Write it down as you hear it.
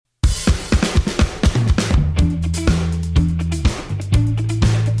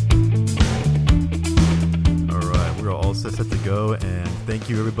set to go. And thank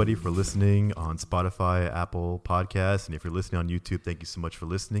you, everybody, for listening on Spotify, Apple Podcasts. And if you're listening on YouTube, thank you so much for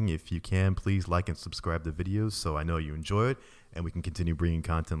listening. If you can, please like and subscribe to the videos so I know you enjoy it and we can continue bringing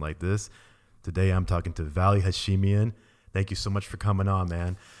content like this. Today, I'm talking to Vali Hashemian. Thank you so much for coming on,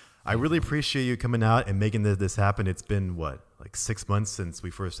 man. I really appreciate you coming out and making this happen. It's been, like 6 months since we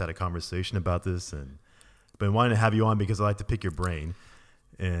first had a conversation about this. And I've been wanting to have you on because I like to pick your brain.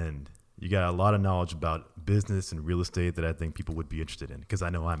 And you got a lot of knowledge about business and real estate that I think people would be interested in because I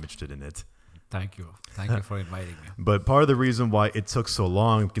know I'm interested in it. Thank you. Thank you for inviting me. But part of the reason why it took so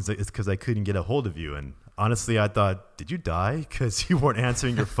long is because I couldn't get a hold of you. And honestly, I thought, did you die? Because you weren't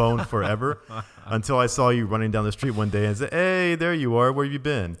answering your phone forever until I saw you running down the street one day and said, hey, there you are. Where have you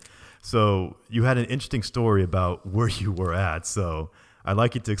been? So you had an interesting story about where you were at. So I'd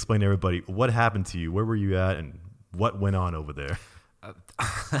like you to explain to everybody what happened to you. Where were you at and what went on over there?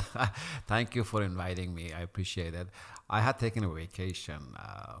 Thank you for inviting me. I appreciate it. I had taken a vacation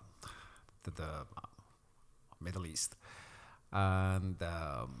to the Middle East, and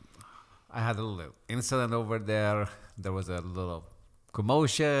I had a little incident over there. There was a little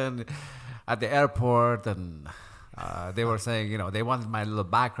commotion at the airport, and they were saying, they wanted my little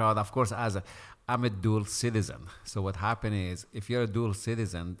background. Of course, I'm a dual citizen. So what happened is, if you're a dual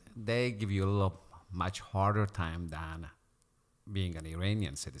citizen, they give you a little much harder time than being an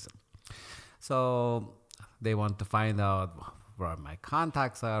Iranian citizen. So they want to find out where my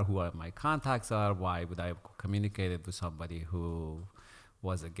contacts are, who my contacts are, why would I have communicated with somebody who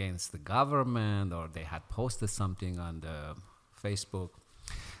was against the government, or they had posted something on the Facebook.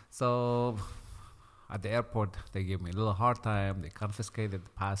 So at the airport, they gave me a little hard time. They confiscated the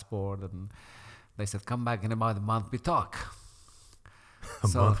passport, and they said, come back in about a month, we talk. A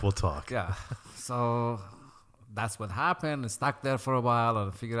month we'll talk. Yeah. So that's what happened. Stuck there for a while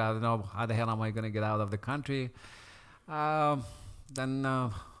and figured out, how the hell am I going to get out of the country? Then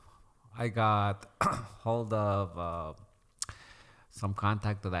I got hold of some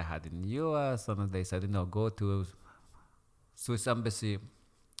contact that I had in the U.S. and they said, go to Swiss Embassy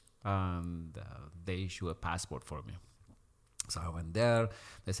and they issue a passport for me. So I went there.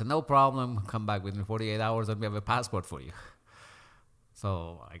 They said, no problem. Come back within 48 hours and we have a passport for you.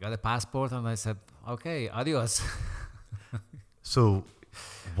 So I got a passport and I said, okay, adios. So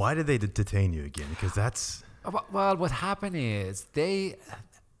why did they detain you again? Because that's... Well, what happened is they,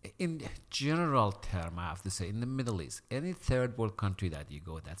 in general term, I have to say, in the Middle East, any third world country that you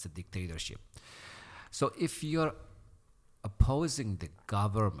go, that's a dictatorship. So if you're opposing the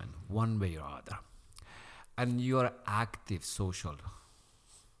government one way or other, and you're active social,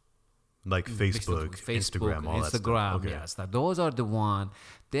 like Facebook, Instagram, all that stuff. Okay. Yes, those are the one.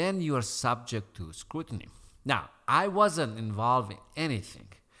 Then you are subject to scrutiny. Now, I wasn't involved in anything.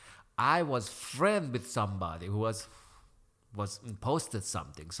 I was friend with somebody who was posted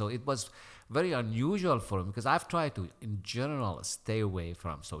something. So it was very unusual for me because I've tried to, in general, stay away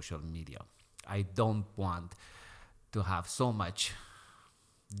from social media. I don't want to have so much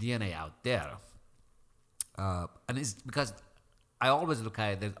DNA out there. And it's because I always look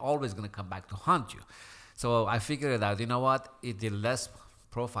at it, they're always going to come back to haunt you. So I figured out, the less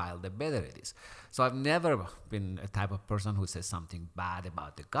profile, the better it is. So I've never been a type of person who says something bad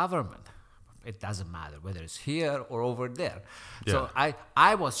about the government. It doesn't matter whether it's here or over there. Yeah. So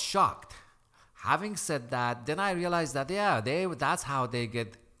I was shocked. Having said that, then I realized that, that's how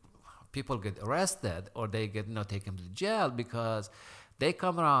people get arrested or they get taken to jail because they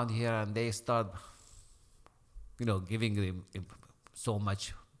come around here and they start, giving them so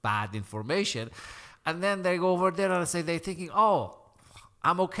much bad information, and then they go over there and say they're thinking, oh,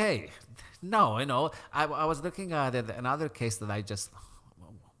 I'm okay. No, I was looking at another case that I just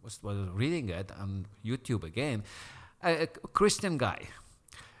was reading it on YouTube again. A Christian guy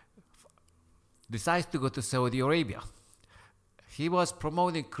decides to go to Saudi Arabia. He was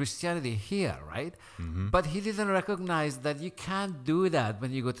promoting Christianity here, right? Mm-hmm. But he didn't recognize that you can't do that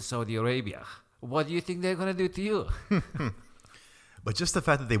when you go to Saudi Arabia. What do you think they're going to do to you? But just the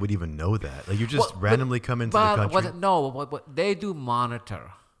fact that they would even know that, like you just randomly come into the country. But they do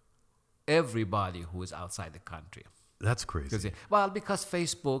monitor everybody who is outside the country. That's crazy. Because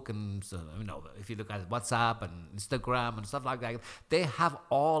Facebook and if you look at WhatsApp and Instagram and stuff like that,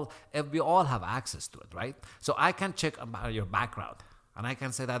 we all have access to it, right? So I can check about your background and I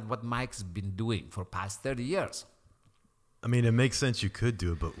can say that what Mike's been doing for past 30 years. I mean, it makes sense you could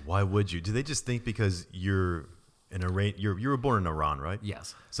do it, but why would you? Do they just think because you're you were born in Iran, right?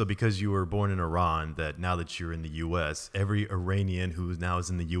 Yes. So because you were born in Iran, that now that you're in the U.S., every Iranian who now is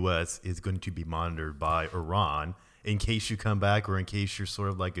in the U.S. is going to be monitored by Iran in case you come back or in case you're sort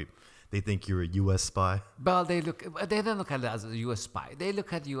of like They think you're a U.S. spy. Well, they don't look at it as a U.S. spy. They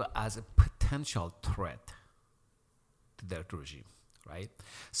look at you as a potential threat to their regime, right?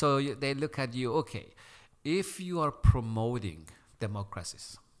 So they look at you, okay, if you are promoting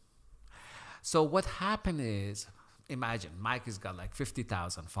democracies. So what happened is, imagine Mike has got like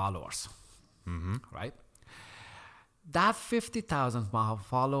 50,000 followers, right? That 50,000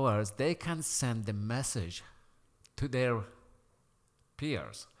 followers, they can send the message to their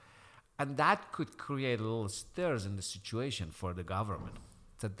peers. And that could create a little stirs in the situation for the government.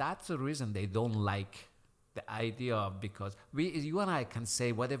 So that's the reason they don't like the idea of, because you and I can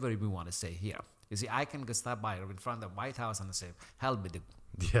say whatever we want to say here. You see, I can go stop by in front of the White House and say, hell with the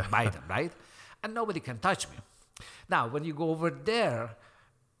Biden, right? And nobody can touch me. Now, when you go over there,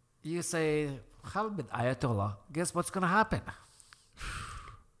 you say, hell with Ayatollah, guess what's going to happen?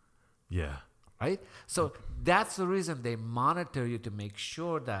 Yeah. Right? So that's the reason they monitor you, to make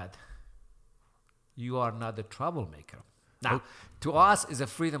sure that you are not a troublemaker. Now, to us is a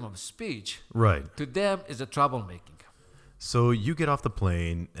freedom of speech. Right. To them is a troublemaking. So you get off the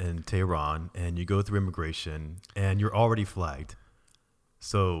plane in Tehran and you go through immigration and you're already flagged.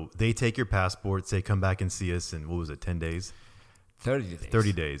 So they take your passport, say, come back and see us in, 10 days? 30 days.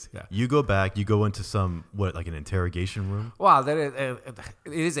 30 days. Yeah. You go back, you go into like an interrogation room? Well, it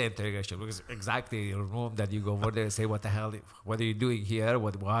is an interrogation, because exactly a room that you go over there and say, what the hell, what are you doing here?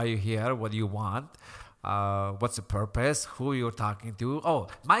 Why are you here? What do you want? What's the purpose? Who you're talking to? Oh,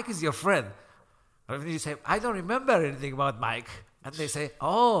 Mike is your friend. And you say, I don't remember anything about Mike. And they say,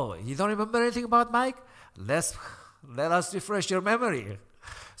 oh, you don't remember anything about Mike? Let us refresh your memory.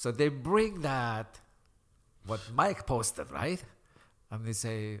 So they bring that, what Mike posted, right? And they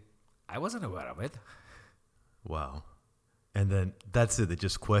say, I wasn't aware of it. Wow. And then that's it. They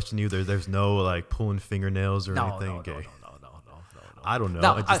just question you. There's no like pulling fingernails or anything. No. I don't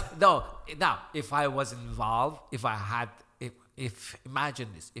know. Now, if I was involved, if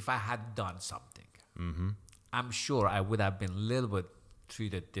imagine this, if I had done something, I'm sure I would have been a little bit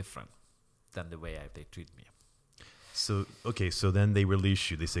treated different than the way they treat me. So, okay, so then they release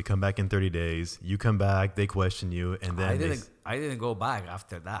you. They say, come back in 30 days. You come back, they question you, and then I didn't go back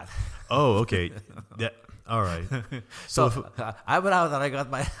after that. Oh, okay. Yeah. All right. So I went out and I got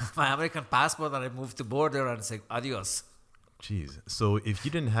my American passport and I moved to border and said, adios. Jeez. So if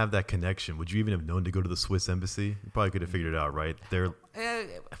you didn't have that connection, would you even have known to go to the Swiss embassy? You probably could have figured it out, right?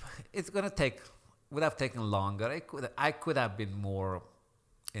 It's going to would have taken longer. I could have been more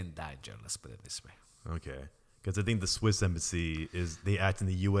in danger, let's put it this way. Okay. Because I think the Swiss embassy they act in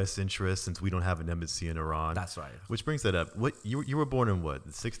the U.S. interest since we don't have an embassy in Iran. That's right. Which brings that up. What you were born in what,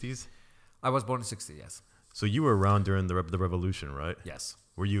 the 60s? I was born in 60, yes. So you were around during the revolution, right? Yes.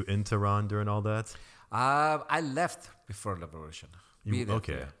 Were you in Tehran during all that? I left before the revolution.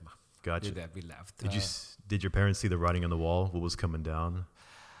 Okay. Gotcha. We left. Did your parents see the writing on the wall? What was coming down?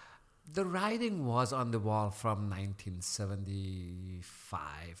 The writing was on the wall from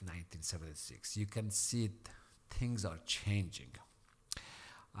 1975, 1976. You can see it. Things are changing,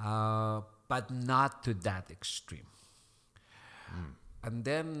 but not to that extreme. And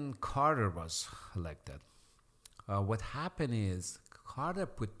then Carter was elected. What happened is Carter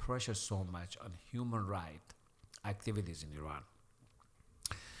put pressure so much on human rights activities in Iran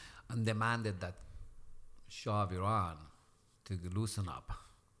and demanded that Shah of Iran to loosen up,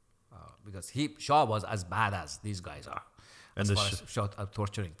 because Shah was as bad as these guys are. And Shah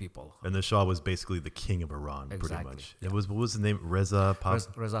torturing people. And the Shah was basically the king of Iran, pretty much. Yeah. What was the name? Reza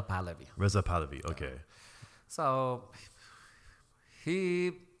Pahlavi. Reza Pahlavi, okay. So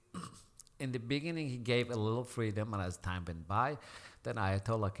in the beginning, he gave a little freedom, and as time went by, then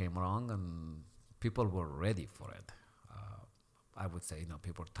Ayatollah came along, and people were ready for it. I would say,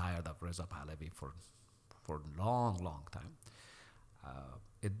 people were tired of Reza Pahlavi for a long, long time.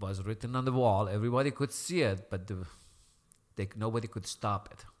 It was written on the wall. Everybody could see it, but nobody could stop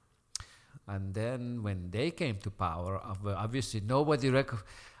it. And then when they came to power, obviously nobody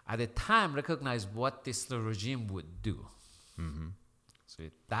at the time recognized what this regime would do. Mm-hmm. So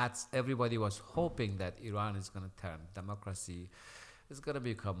everybody was hoping that Iran is going to turn democracy. It's going to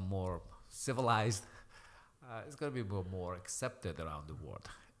become more civilized. It's going to be more accepted around the world.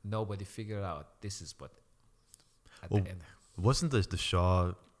 Nobody figured out this is what the end. Wasn't the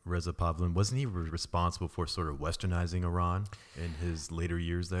Shah Reza Pahlavi, wasn't he responsible for sort of westernizing Iran in his later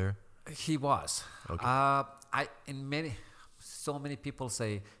years there? He was. Okay. So many people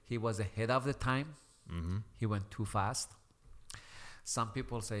say he was ahead of the time. Mm-hmm. He went too fast. Some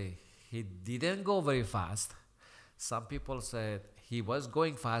people say he didn't go very fast. Some people said he was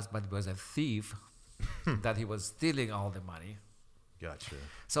going fast, but he was a thief, that he was stealing all the money. Gotcha.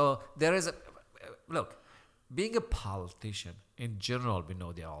 So there is a look. Being a politician in general, we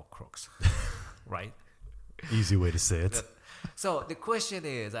know they're all crooks, right? Easy way to say it. So the question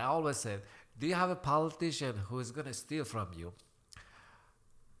is, I always said, do you have a politician who is going to steal from you?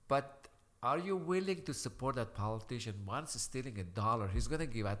 But are you willing to support that politician? Once he's stealing $1, he's going to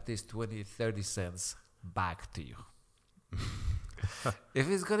give at least 20, 30 cents back to you. If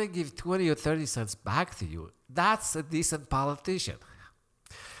he's going to give 20 or 30 cents back to you, that's a decent politician.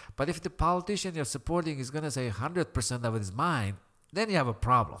 But if the politician you're supporting is going to say 100% of it is mine, then you have a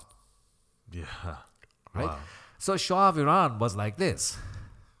problem. Yeah. Right? Wow. So Shah of Iran was like this.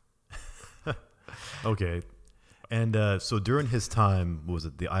 Okay. And so during his time, what was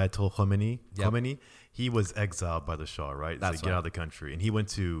it the Ayatollah Khomeini? Yep. Khomeini, he was exiled by the Shah, right? That's Get right. out of the country. And he went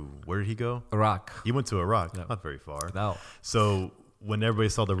to, where did he go? Iraq. He went to Iraq. Yep. Not very far. No. So when everybody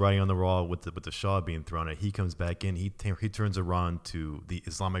saw the writing on the wall with the Shah being thrown out, he comes back in. He turns Iran to the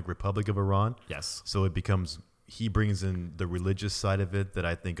Islamic Republic of Iran. Yes. So it becomes, he brings in the religious side of it that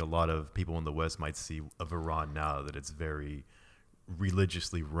I think a lot of people in the West might see of Iran now, that it's very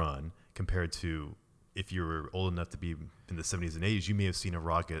religiously run compared to if you were old enough to be in the 70s and 80s, you may have seen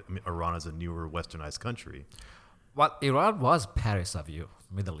Iran as a newer westernized country. Well, Iran was Paris of you,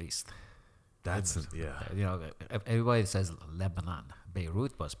 Middle East. That's, yeah. You know, everybody says Lebanon,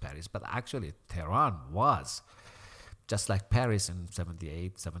 Beirut was Paris, but actually Tehran was just like Paris in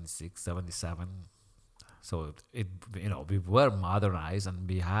 78, 76, 77. So it you know, we were modernized and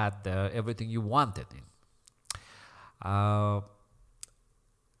we had everything you wanted in.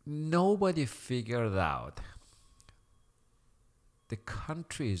 Nobody figured out the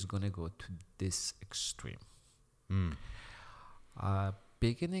country is going to go to this extreme.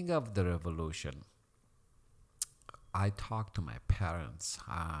 Beginning of the revolution, I talked to my parents,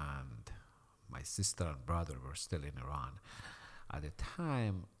 and my sister and brother were still in Iran. At the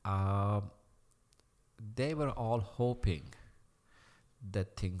time, they were all hoping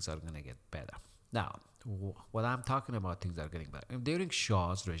that things are going to get better. Now, what I'm talking about, things are getting better. During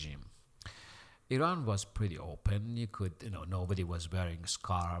Shah's regime, Iran was pretty open. You could, nobody was wearing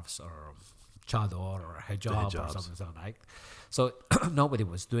scarves or chador or hijab or something like. So nobody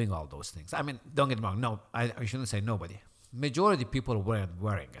was doing all those things. I mean, don't get me wrong. No, I shouldn't say nobody. Majority of people weren't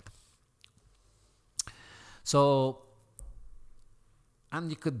wearing it. So, and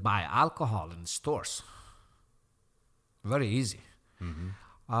you could buy alcohol in stores. Very easy. Mm-hmm.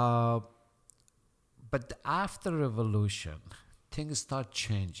 But after revolution, things start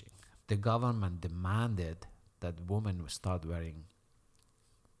changing. The government demanded that women start wearing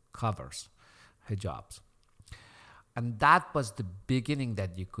covers, hijabs. And that was the beginning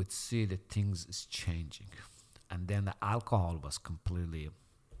that you could see that things is changing. And then the alcohol was completely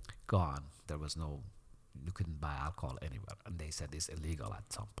gone. There was you couldn't buy alcohol anywhere. And they said it's illegal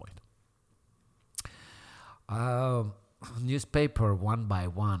at some point. Newspaper, one by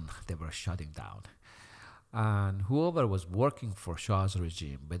one, they were shutting down. And whoever was working for Shah's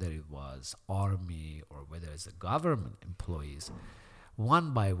regime, whether it was army or whether it's the government employees,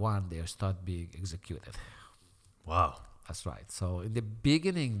 one by one, they start being executed. Wow. That's right. So in the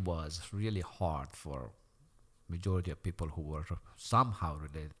beginning was really hard for majority of people who were somehow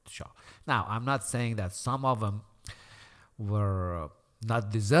related to Shah. Now, I'm not saying that some of them were not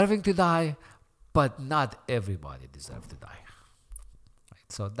deserving to die, but not everybody deserved to die. Right?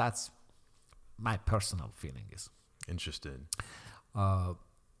 So that's my personal feeling is. Interesting.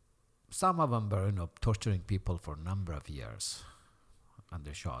 Some of them were, torturing people for a number of years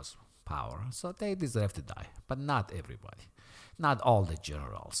under Shah's power, so they deserve to die, but not everybody. Not all the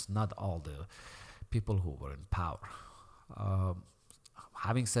generals, not all the people who were in power.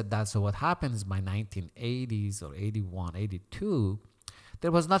 Having said that, so what happens by 1980s or 81, 82,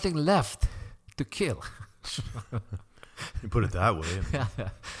 there was nothing left to kill. You put it that way.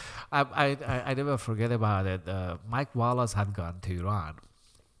 I never forget about it. Mike Wallace had gone to Iran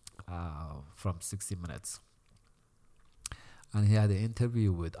from 60 Minutes. And he had an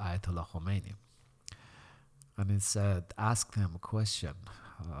interview with Ayatollah Khomeini. And he said, asked him a question,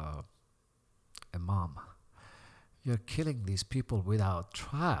 Imam, you're killing these people without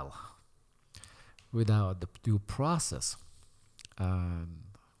trial, without the due process. And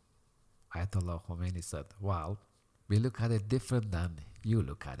Ayatollah Khomeini said, well, we look at it different than you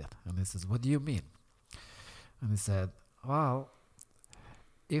look at it. And he says, what do you mean? And he said, well,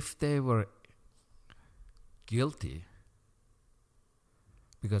 if they were guilty,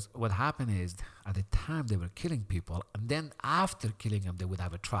 because what happened is, at the time they were killing people, and then after killing them, they would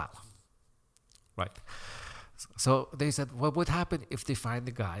have a trial. Right. So they said, what would happen if they find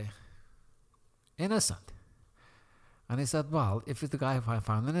the guy innocent? And he said, well, if the guy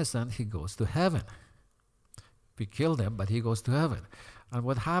found innocent, he goes to heaven. We killed him, but he goes to heaven. And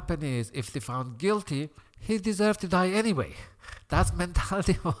what happened is, if they found guilty, he deserved to die anyway. That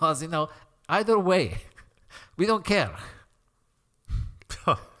mentality was, either way, we don't care.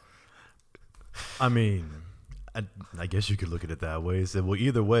 I mean, I guess you could look at it that way. So, well,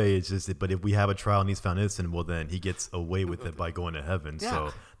 either way, it's just. But if we have a trial and he's found innocent, well, then he gets away with it by going to heaven. Yeah.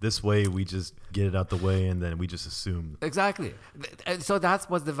 So this way, we just get it out the way, and then we just assume. Exactly. And so that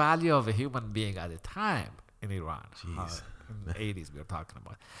was the value of a human being at the time in Iran. Jeez. In the 80s we were talking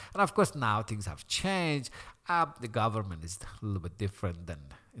about. And of course now things have changed. The government is a little bit different than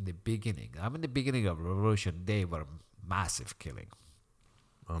in the beginning. In the beginning of revolution, they were massive killing.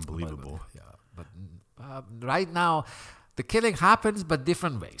 Unbelievable. But right now, the killing happens, but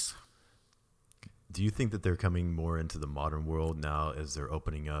different ways. Do you think that they're coming more into the modern world now as they're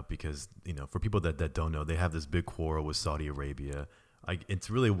opening up? Because, for people that don't know, they have this big quarrel with Saudi Arabia. It's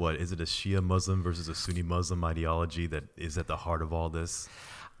really what? Is it a Shia Muslim versus a Sunni Muslim ideology that is at the heart of all this?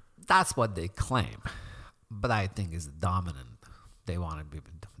 That's what they claim. But I think it's dominant. They want to be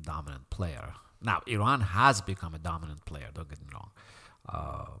a dominant player. Now, Iran has become a dominant player, don't get me wrong.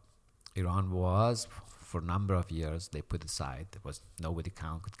 Iran was, for a number of years, they put aside. There was nobody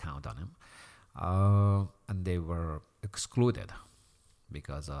could count on him. And they were excluded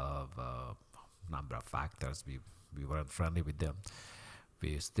because of a number of factors. We weren't friendly with them.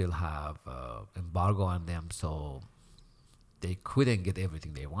 We still have embargo on them, so they couldn't get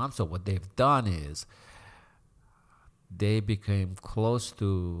everything they want. So what they've done is they became close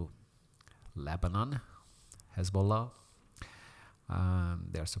to Lebanon, Hezbollah, and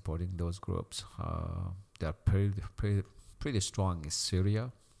they're supporting those groups. They're pretty strong in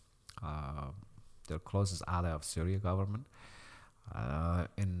Syria. They're closest ally of Syria government.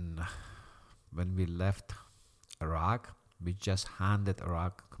 When we left Iraq, we just handed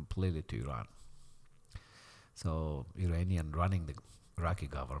Iraq completely to Iran. So Iranian running the Iraqi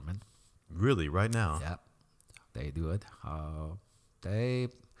government. Really, right now? Yeah, they do it.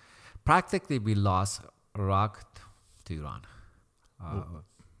 We lost Iraq to Iran.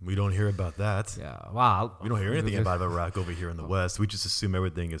 We don't hear about that. Yeah, well, We don't hear anything about Iraq over here in the West. We just assume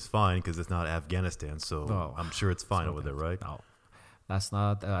everything is fine because it's not Afghanistan. So No. I'm sure it's fine over there, right? No, that's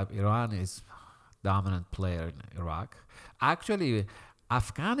not. Iran is dominant player in Iraq. Actually,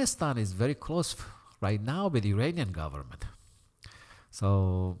 Afghanistan is very close right now with the Iranian government.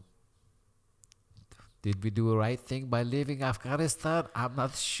 So, did we do the right thing by leaving Afghanistan? I'm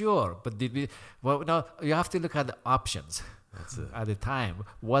not sure. But did we? Well, no, you have to look at the options. That's it. At the time.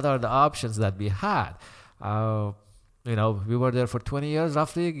 What are the options that we had? We were there for 20 years,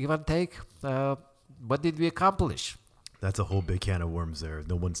 roughly, give and take. What did we accomplish? That's a whole big can of worms there.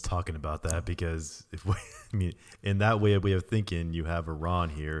 No one's talking about that because in that way of thinking, you have Iran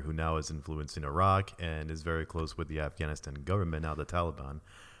here who now is influencing Iraq and is very close with the Afghanistan government, now the Taliban.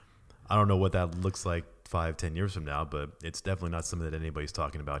 I don't know what that looks like 5-10 years from now, but it's definitely not something that anybody's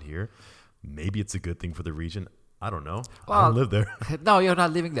talking about here. Maybe it's a good thing for the region. I don't know. I don't live there. No, you're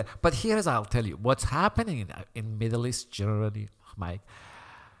not living there. But I'll tell you, what's happening in Middle East generally, Mike,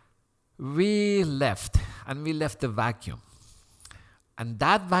 we left the vacuum. And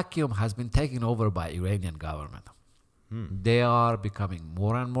that vacuum has been taken over by Iranian government. They are becoming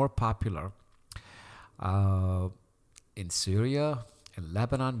more and more popular in Syria, in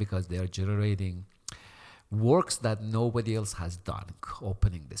Lebanon, because they are generating works that nobody else has done,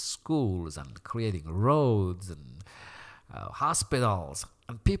 opening the schools and creating roads and hospitals,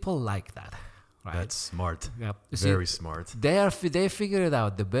 and people like that. Right? That's smart. Yep. Very smart. They figured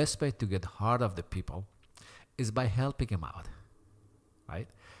out the best way to get heart of the people is by helping them out, right?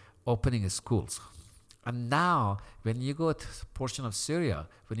 Opening schools. And now, when you go to a portion of Syria,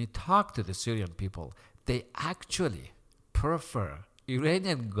 when you talk to the Syrian people, they actually prefer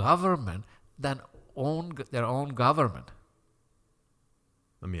Iranian government than their own government.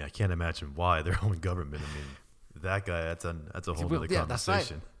 I mean, I can't imagine why their own government. I mean, that guy, that's a whole other conversation.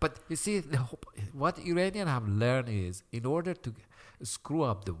 That's right. But you see, what Iranians have learned is, in order to screw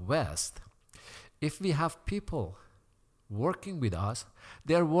up the West, if we have people working with us,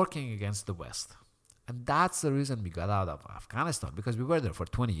 they're working against the West. And that's the reason we got out of Afghanistan, because we were there for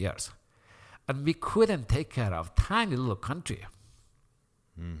 20 years. And we couldn't take care of a tiny little country.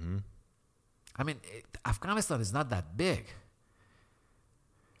 Mm-hmm. I mean, Afghanistan is not that big.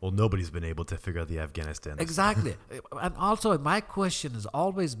 Well, nobody's been able to figure out the Afghanistan. Exactly. And also, my question has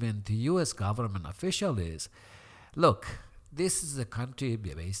always been to U.S. government official is, look, this is a country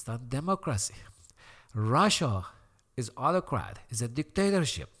based on democracy. Russia is autocrat, is a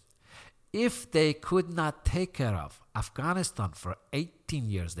dictatorship. If they could not take care of Afghanistan for 18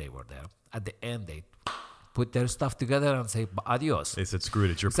 years they were there, at the end they put their stuff together and say adios. They said, screw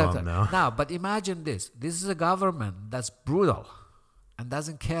it, it's your Exactly. problem now. Now, but imagine this. This is a government that's brutal and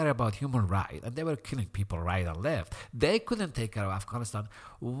doesn't care about human rights. And they were killing people right and left. They couldn't take care of Afghanistan.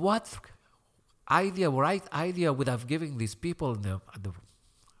 What right idea would have given these people at the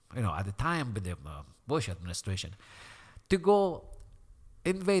time with the Bush administration to go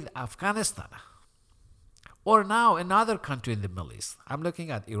invade Afghanistan? Or now another country in the Middle East. I'm looking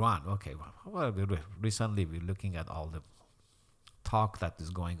at Iran. Okay, well, recently we're looking at all the talk that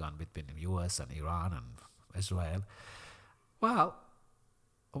is going on between the U.S. and Iran and Israel. Well,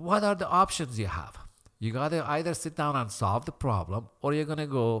 what are the options you have? You got to either sit down and solve the problem, or you're going to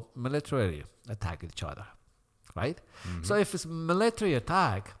go militarily attack each other, right? Mm-hmm. So if it's military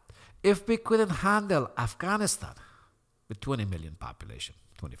attack, if we couldn't handle Afghanistan with 20 million population,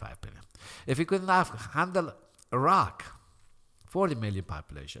 25 million. If we couldn't handle Iraq, 40 million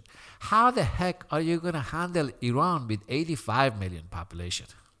population, how the heck are you going to handle Iran with 85 million population?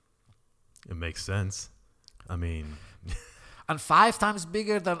 It makes sense. I mean... and 5 times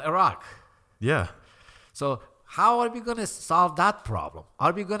bigger than Iraq. Yeah. So how are we going to solve that problem?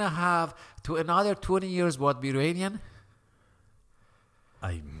 Are we going to have to another 20 years what uranium?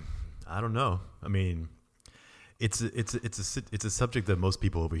 I don't know. I mean... It's a subject that most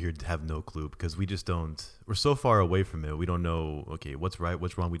people over here have no clue, because we just don't. We're so far away from it. We don't know. Okay, what's right,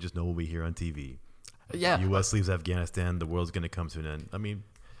 what's wrong. We just know what we hear on TV. Yeah. The U.S. leaves Afghanistan. The world's going to come to an end. I mean,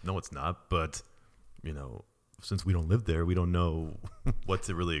 no, it's not. But since we don't live there, we don't know what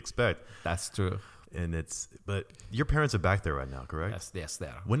to really expect. That's true. But your parents are back there right now, correct? Yes, they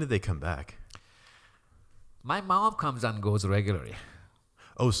are. When did they come back? My mom comes and goes regularly.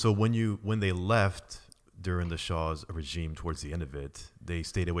 Oh, so when they left during the Shah's regime, towards the end of it, they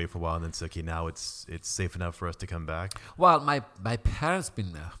stayed away for a while and then said, okay, now it's safe enough for us to come back? Well, my parents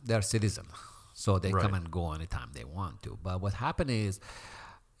they're citizens, so they Right. come and go anytime they want to. But what happened is,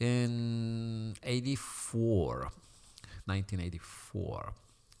 in 1984,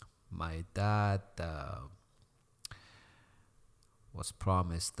 my dad was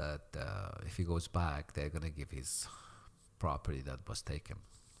promised that if he goes back, they're going to give his property that was taken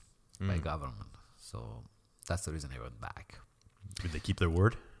by government. So that's the reason I went back. Did they keep their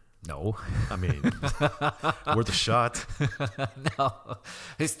word? No. I mean, worth a shot. No.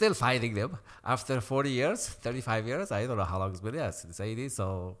 He's still fighting them after 40 years, 35 years. I don't know how long it's been. Yes, it's 80.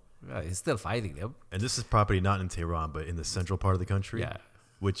 So yeah, he's still fighting them. And this is property not in Tehran, but in the central part of the country, Yeah.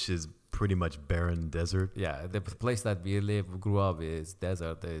 which is pretty much barren desert. Yeah, the place that we grew up is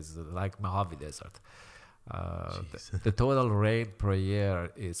desert. Is like Mojave Desert. The total rain per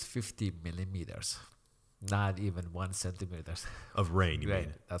year is 50 millimeters, not even 1 centimeter Of rain, you rain.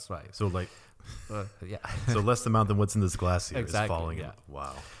 mean? That's right. So Yeah, so less amount than what's in this glacier Exactly, is falling. yeah.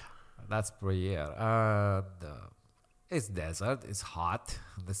 Wow. that's per year. And it's desert. It's hot.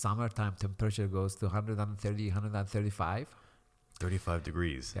 In the summertime, temperature goes to 130, 135. 35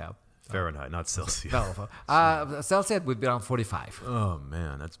 degrees. Yeah. Fahrenheit, not Celsius. No, Celsius would be around 45. Oh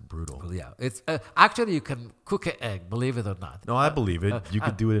man, that's brutal. Well, yeah, it's actually you can cook an egg, believe it or not. No, I believe it. You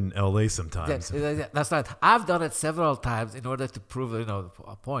could do it in LA sometimes. That's right. I've done it several times in order to prove,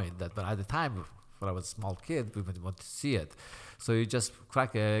 a point that. But at the time, when I was a small kid, we would want to see it. So you just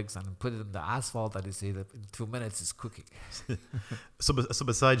crack eggs and put it in the asphalt, and you see that in 2 minutes it's cooking. So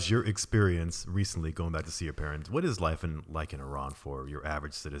besides your experience recently going back to see your parents, what is life like in Iran for your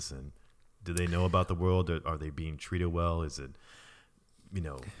average citizen? Do they know about the world? Are they being treated well? Is it,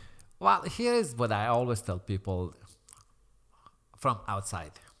 Well, here is what I always tell people from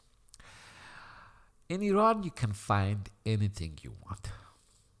outside. In Iran, you can find anything you want.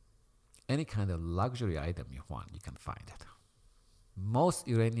 Any kind of luxury item you want, you can find it. Most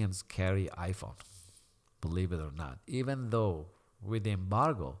Iranians carry iPhone, believe it or not, even though with the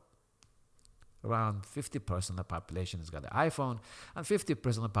embargo, around 50% of the population has got an iPhone and 50%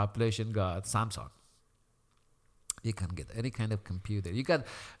 of the population got Samsung. You can get any kind of computer. You got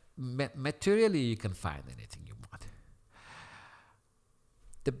materially, you can find anything you want.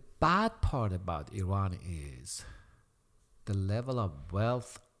 The bad part about Iran is the level of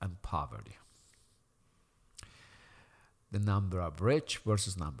wealth and poverty. The number of rich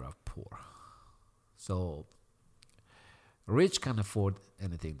versus number of poor. So rich can afford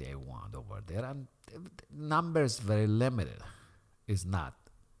anything they want over there, and numbers very limited. It's not,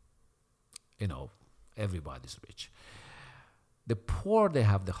 everybody's rich. The poor, they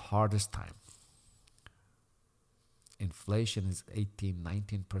have the hardest time. Inflation is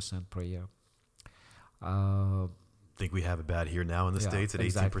 18-19% per year. think we have it bad here now in the States at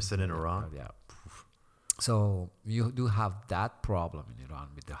 18% in Iran. Yeah. So you do have that problem in Iran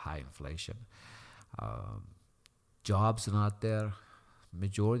with the high inflation. Jobs are not there.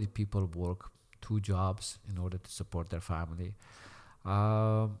 Majority of people work 2 jobs in order to support their family.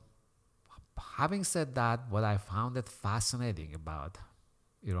 Having said that, what I found it fascinating about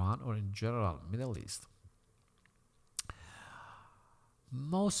Iran, or in general Middle East,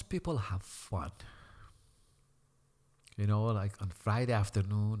 most people have fun. You know, like on Friday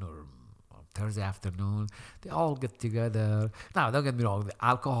afternoon or Thursday afternoon, they all get together. Now, don't get me wrong, the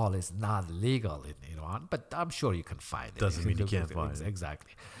alcohol is not legal in Iran, but I'm sure you can find it. Doesn't mean you can't find it.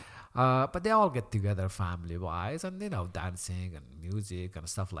 Exactly. But they all get together family-wise, and, you know, dancing and music and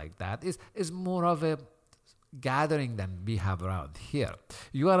stuff like that is more of a gathering than we have around here.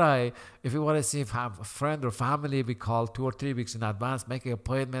 You and I, if you want to see have a friend or family, we call 2 or 3 weeks in advance, make an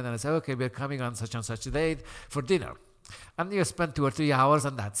appointment, and I say, okay, we're coming on such and such a date for dinner. And you spend 2 or 3 hours,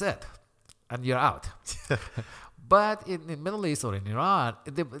 and that's it. And you're out. But in Middle East or in Iran,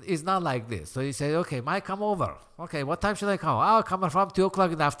 it's not like this. So you say, okay, Mike, come over. Okay, what time should I come? I'll come from 2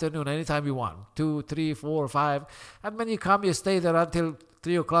 o'clock in the afternoon, anytime you want. 2, 3, 4, 5. And when you come, you stay there until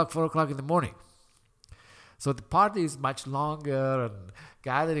 3 o'clock, 4 o'clock in the morning. So the party is much longer and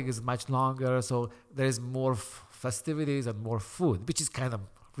gathering is much longer. So there is more festivities and more food, which is kind of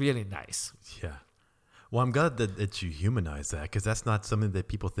really nice. Yeah. Well, I'm glad that you humanize that, because that's not something that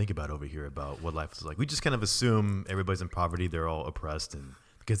people think about over here about what life is like. We just kind of assume everybody's in poverty, they're all oppressed, and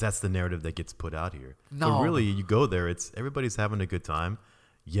because that's the narrative that gets put out here. No. But really, you go there, it's everybody's having a good time.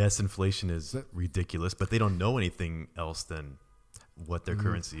 Yes, inflation is ridiculous, but they don't know anything else than what their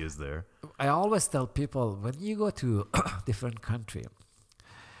currency is there. I always tell people, when you go to different country,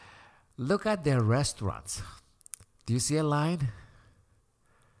 look at their restaurants. Do you see a line?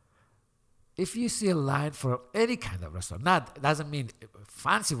 If you see a line for any kind of restaurant, doesn't mean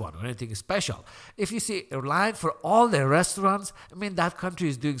fancy one or anything special. If you see a line for all their restaurants, I mean that country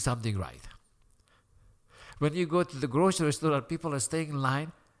is doing something right. When you go to the grocery store and people are staying in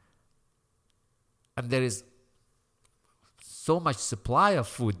line, and there is so much supply of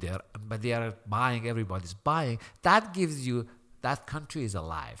food there, but they are buying, everybody's buying, that gives you, that country is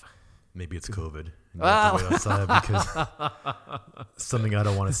alive. Maybe it's COVID. You have to wait outside because something I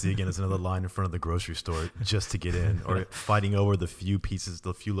don't want to see again is another line in front of the grocery store just to get in, or fighting over the few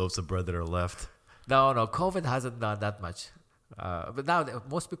loaves of bread that are left. No, COVID hasn't done that much. But now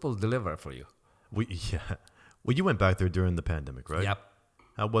most people deliver for you. Well, you went back there during the pandemic, right? Yep.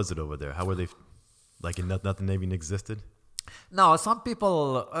 How was it over there? How were they? Like nothing even existed? No, some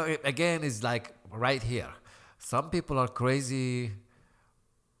people, again, is like right here. Some people are crazy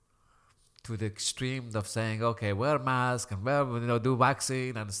to the extreme of saying, okay, wear mask and do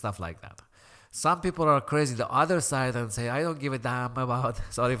vaccine and stuff like that. Some people are crazy the other side and say, I don't give a damn about,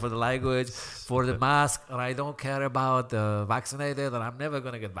 sorry for the language, for the mask, and I don't care about the vaccinated, and I'm never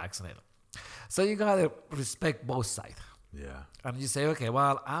going to get vaccinated. So you got to respect both sides. Yeah. And you say, okay,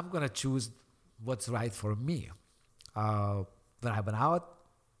 well, I'm going to choose what's right for me. When I've been out,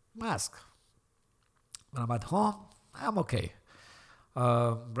 mask. When I'm at home, I'm okay.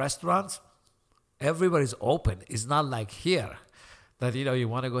 Restaurants, everybody's open. It's not like here that, you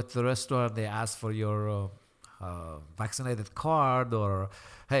want to go to the restaurant, they ask for your vaccinated card, or,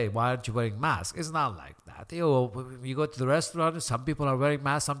 hey, why aren't you wearing mask? It's not like that. You go to the restaurant, some people are wearing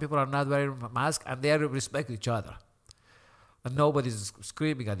masks, some people are not wearing masks, and they respect each other. And nobody's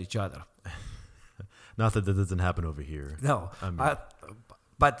screaming at each other. Not that doesn't happen over here. No.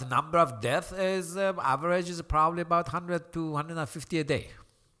 But the number of deaths is, average is probably about 100 to 150 a day.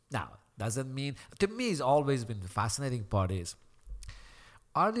 Now, doesn't mean, to me, it's always been the fascinating part is,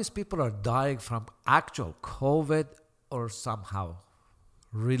 are these people are dying from actual COVID or somehow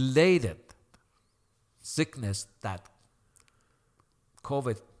related sickness that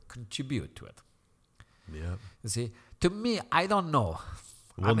COVID contribute to it? Yeah. You see, to me, I don't know.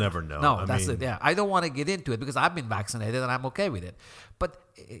 We'll never know. No, that's it. Yeah, I don't want to get into it because I've been vaccinated and I'm okay with it. But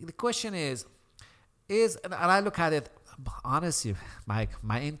the question is, and I look at it, honestly, Mike,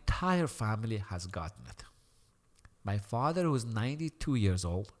 my entire family has gotten it. My father, who is 92 years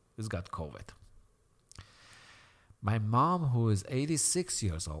old, has got COVID. My mom, who is 86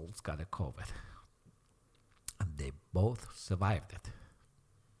 years old, has got a COVID. And they both survived it.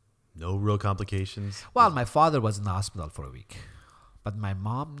 No real complications? Well, my father was in the hospital for a week. But my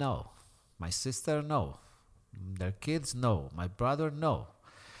mom, no. My sister, no. Their kids, no. My brother, no.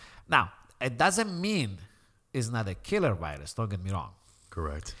 Now, it doesn't mean it's not a killer virus. Don't get me wrong.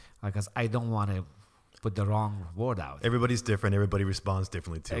 Correct. Because I don't want to put the wrong word out. Everybody's different. Everybody responds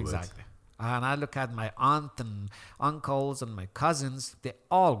differently to it. Exactly. And I look at my aunt and uncles and my cousins, they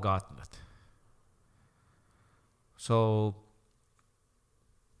all gotten it. So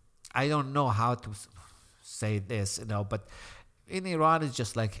I don't know how to say this, but in Iran, it's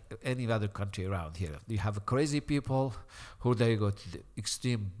just like any other country around here. You have crazy people who they go to the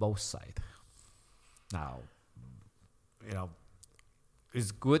extreme both sides. Now,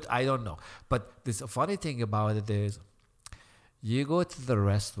 it's good, I don't know. But this funny thing about it is, you go to the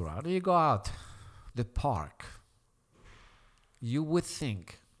restaurant, you go out, the park, you would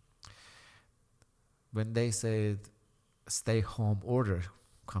think when they say stay home order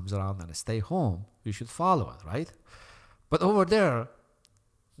comes around and stay home, you should follow it, right? But over there,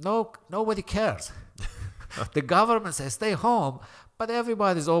 nobody cares. The government says stay home, but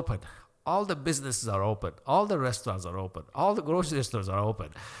everybody's open. All the businesses are open. All the restaurants are open. All the grocery stores are open.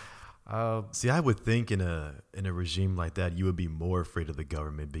 See, I would think in a regime like that, you would be more afraid of the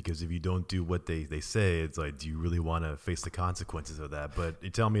government, because if you don't do what they say, it's like, do you really want to face the consequences of that? But you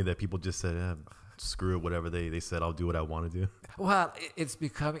tell me that people just said, screw it, whatever they said, I'll do what I want to do. Well, it's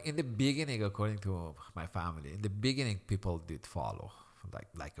becoming, in the beginning, according to my family, in the beginning, people did follow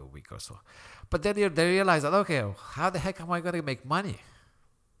like a week or so. But then they realized that, okay, how the heck am I going to make money?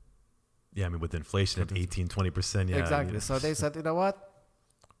 Yeah, I mean, with inflation at 18, 20%. Yeah, exactly. So they said, you know what?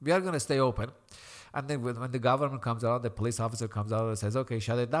 We are going to stay open. And then when the government comes out, the police officer comes out and says, okay,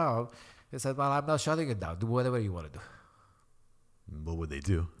 shut it down. They said, well, I'm not shutting it down. Do whatever you want to do. What would they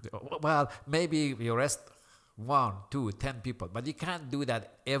do? Well, maybe you arrest 1, 2, 10 people, but you can't do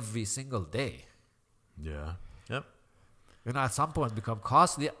that every single day. Yeah. Yep. At some point become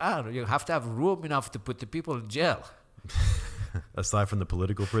costly. You have to have room enough to put the people in jail. Aside from the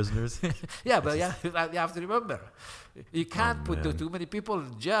political prisoners? Yeah, but you have to remember, you can't put too many people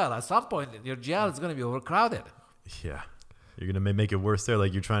in jail. At some point, your jail is going to be overcrowded. Yeah. You're going to make it worse there.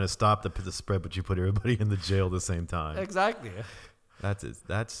 Like, you're trying to stop the spread, but you put everybody in the jail at the same time. Exactly.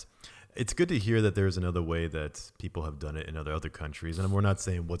 It's good to hear that there's another way that people have done it in other countries. And we're not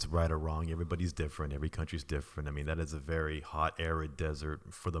saying what's right or wrong. Everybody's different. Every country's different. I mean, that is a very hot, arid desert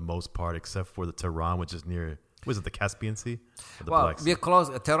for the most part, except for the Tehran, which is near, was it the Caspian Sea? Or the Black Sea? We're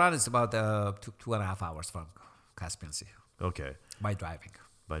close. Tehran is about 2.5 hours from Caspian Sea. Okay. By driving.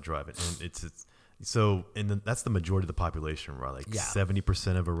 And that's the majority of the population, right? Like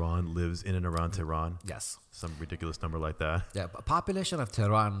 70% of Iran lives in and around Tehran. Yes. Some ridiculous number like that. Yeah, population of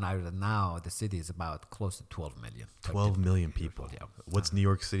Tehran now, the city is about close to 12 million. 12 million people. Yeah. What's New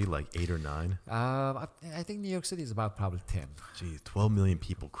York City, like 8 or 9? I think New York City is about probably 10. Geez, 12 million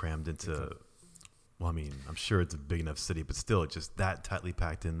people crammed into, well, I mean, I'm sure it's a big enough city, but still, it's just that tightly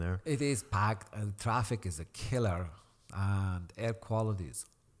packed in there. It is packed, and traffic is a killer, and air quality is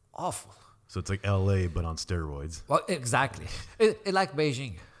awful. So it's like LA, but on steroids. Well, exactly. It like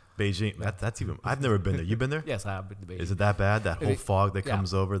Beijing. Beijing, that's even, I've never been there. You been there? Yes, I have been to Beijing. Is it that bad? That whole fog that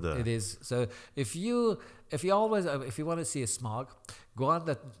comes over the... It is. So if you want to see a smog, go on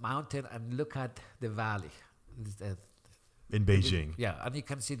the mountain and look at the valley. In Beijing. Yeah, and you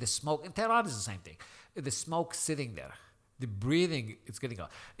can see the smoke. In Tehran is the same thing. The smoke sitting there. The breathing, it's getting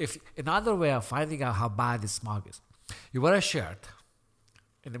out. If another way of finding out how bad the smog is, you wear a shirt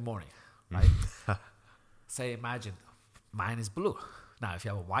in the morning, right? Say, imagine, mine is blue. Now, if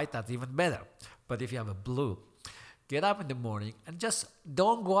you have a white, that's even better. But if you have a blue, get up in the morning and just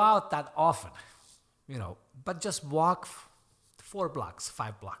don't go out that often, but just walk 4 blocks,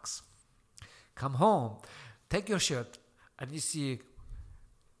 5 blocks. Come home, take your shirt, and you see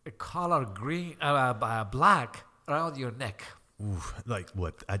a color green, black around your neck. Ooh, like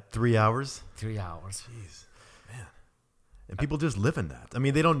what, at 3 hours? 3 hours. Jeez, man. And people just live in that. I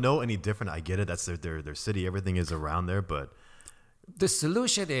mean, they don't know any different. I get it. That's their city. Everything is around there, but... The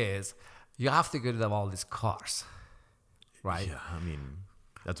solution is you have to get rid of all these cars, right? Yeah, I mean,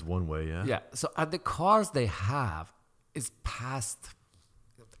 that's one way, yeah. Yeah, so and the cars they have is past,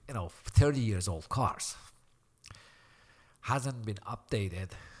 30 years old cars. Hasn't been updated,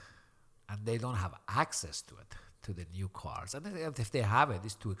 and they don't have access to it, to the new cars. And if they have it,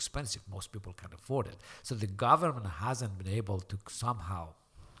 it's too expensive. Most people can't afford it. So the government hasn't been able to somehow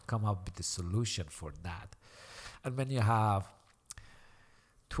come up with a solution for that. And when you have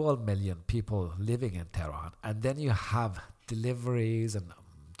 12 million people living in Tehran, and then you have deliveries and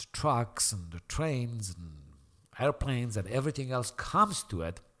trucks and the trains and airplanes and everything else comes to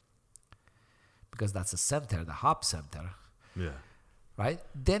it, because that's the center, the hub center. Yeah. Right?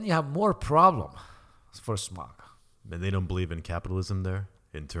 Then you have more problem for smog. And they don't believe in capitalism there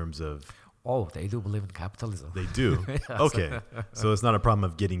in terms of... Oh, they do believe in capitalism. They do. Yes. Okay, so it's not a problem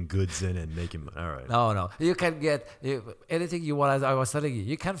of getting goods in and making. All right. No. You can get anything you want. As I was telling you,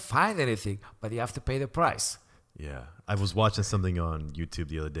 you can find anything, but you have to pay the price. Yeah, I was watching something on YouTube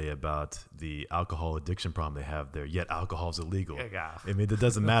the other day about the alcohol addiction problem they have there. Yet alcohol is illegal. Yeah. I mean, it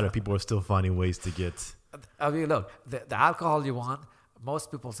doesn't matter. People are still finding ways to get. I mean, look, the alcohol you want,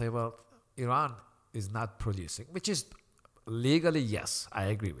 most people say, well, Iran is not producing, which is legally, yes, I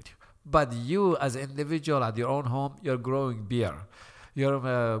agree with you. But you, as an individual at your own home, you're growing beer,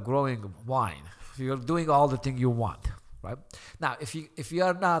 you're growing wine, you're doing all the things you want, right? Now, if you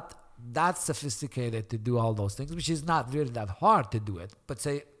are not that sophisticated to do all those things, which is not really that hard to do it, but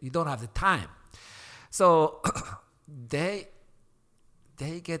say you don't have the time, so they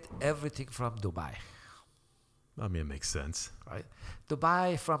get everything from Dubai. I mean, it makes sense. Right,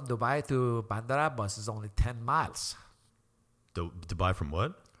 from Dubai to Bandar Abbas is only 10 miles. Dubai from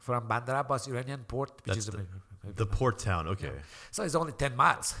what? From Bandar Abbas Iranian port, which That's is the port town. Okay. Yeah. So it's only 10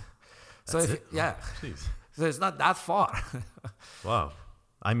 miles. So That's if it? yeah, Jeez. so it's not that far. Wow.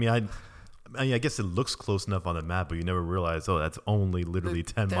 I mean, I guess it looks close enough on the map, but you never realize, oh, that's only literally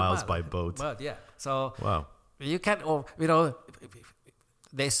 10 miles by boat. But yeah, so Wow. you can,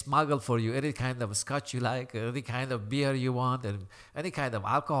 they smuggle for you any kind of scotch you like, any kind of beer you want, and any kind of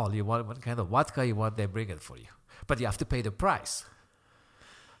alcohol you want, what kind of vodka you want, they bring it for you. But you have to pay the price.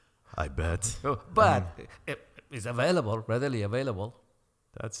 I bet. But it is available, readily available.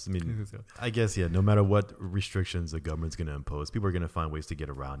 I guess, yeah, no matter what restrictions the government's going to impose, people are going to find ways to get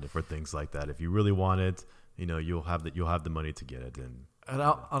around it for things like that. If you really want it, you'll have the money to get it. And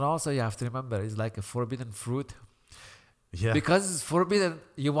also you have to remember, it's like a forbidden fruit. Yeah. Because it's forbidden,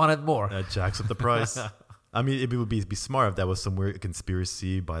 you want it more. That jacks up the price. I mean, it would be smart if that was some weird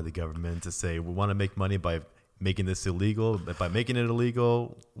conspiracy by the government to say, we want to make money by making this illegal. But by making it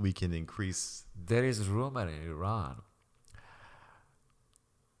illegal, we can increase. There is rumor in Iran.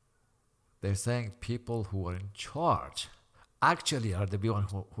 They're saying people who are in charge actually are the one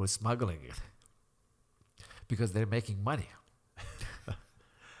who are smuggling it because they're making money.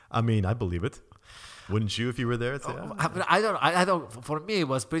 I mean, I believe it. Wouldn't you if you were there? Say, I don't. For me, it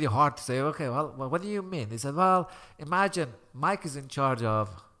was pretty hard to say. Okay, well, what do you mean? He said, well, imagine Mike is in charge of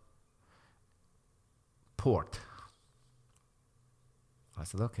port. I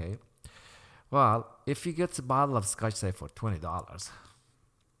said, okay. Well, if he gets a bottle of scotch, say for $20,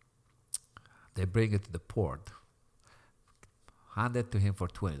 they bring it to the port, hand it to him for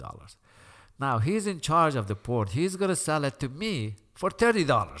 $20. Now he's in charge of the port. He's gonna sell it to me for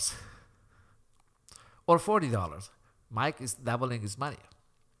 $30. Or $40. Mike is doubling his money.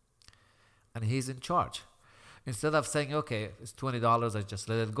 And he's in charge. Instead of saying, okay, it's $20, I just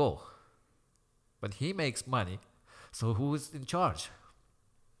let it go. But he makes money, so who's in charge?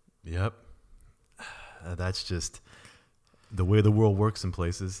 Yep. That's just the way the world works in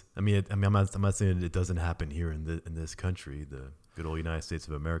places. I'm not saying it doesn't happen here in this country, the good old United States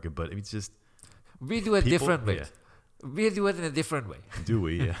of America, but it's just we do it differently. Yeah. We do it in a different way. Do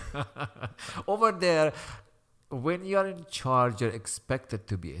we? Yeah. Over there, when you're in charge, you're expected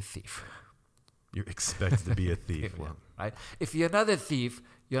to be a thief. You're expected to be a thief. Yeah, Well, right? If you're not a thief,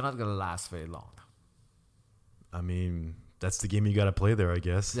 you're not going to last very long. I mean, that's the game you got to play there, I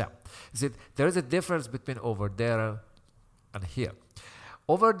guess. Yeah. See, there is a difference between over there and here.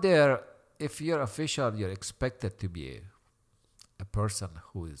 Over there, if you're official, you're expected to be a person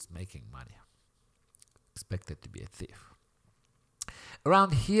who is making money. Expected to be a thief.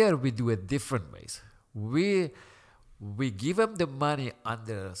 Around here, we do it different ways. We give them the money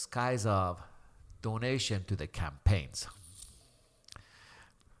under the skies of donation to the campaigns.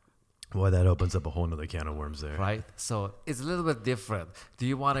 Well, that opens up a whole nother can of worms there. Right? So it's a little bit different. Do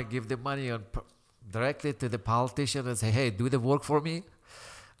you want to give the money directly to the politician and say, hey, do the work for me?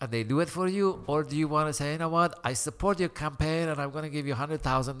 And they do it for you? Or do you want to say, you know what, I support your campaign and I'm going to give you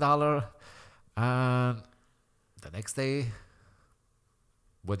 $100,000 and the next day,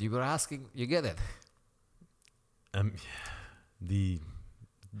 what you were asking, you get it.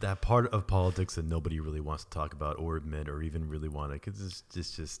 That part of politics that nobody really wants to talk about or admit or even really want to, because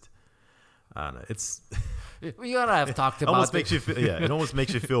it's just, I don't know. It's you and I have talked about almost makes you feel, it almost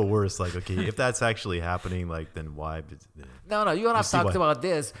makes you feel worse. Like, okay, if that's actually happening, like, then why? No, you and I have talked why. about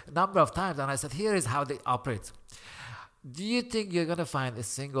this a number of times, and I said, here is how they operate. Do you think you're going to find a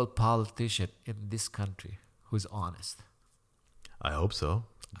single politician in this country who's honest? I hope so.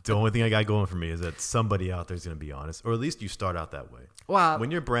 The only thing I got going for me is that somebody out there is going to be honest, or at least you start out that way. Well,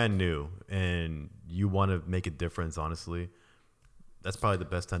 when you're brand new and you want to make a difference, honestly, that's probably the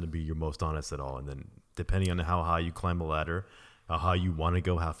best time to be your most honest at all. And then depending on how high you climb the ladder, how you want to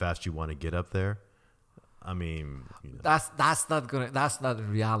go, how fast you want to get up there. I mean, That's not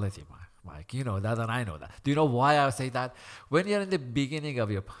reality, Mike. You know that, and I know that. Do you know why I say that? When you're in the beginning of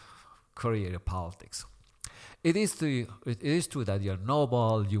your career in politics, it is true that you're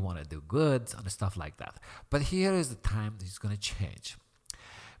noble, you want to do good and stuff like that. But here is the time that it's going to change,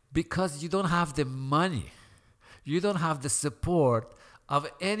 because you don't have the money, you don't have the support of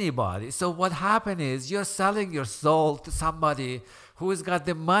anybody. So what happened is you're selling your soul to somebody who has got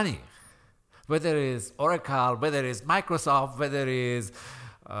the money. Whether it's Oracle, whether it's Microsoft, whether it's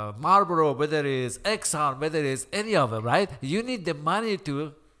Marlboro, whether it's Exxon, whether it's any of them, right? You need the money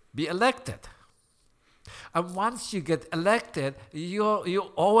to be elected. And once you get elected, you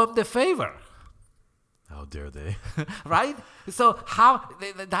owe them the favor. how dare they? Right? So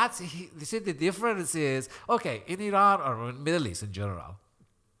you see, the difference is, okay, in Iran or in Middle East in general,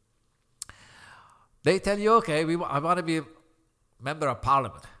 they tell you, okay, I want to be a member of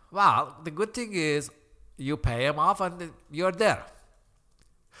parliament. Well, the good thing is you pay them off and you're there.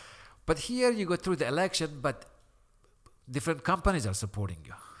 But here you go through the election, but different companies are supporting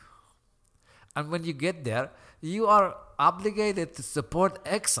you. And when you get there, you are obligated to support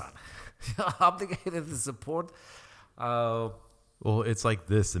Exxon. You're obligated to support... Well, it's like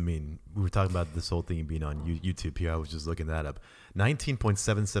this. I mean, we were talking about this whole thing being on YouTube here. I was just looking that up.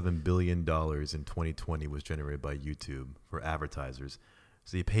 $19.77 billion in 2020 was generated by YouTube for advertisers.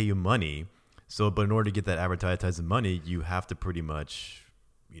 So they pay you money. But in order to get that advertising money, you have to pretty much,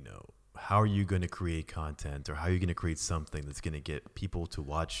 how are you going to create content, or how are you going to create something that's going to get people to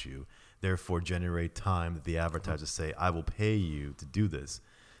watch you, therefore generate time that the advertisers say, I will pay you to do this.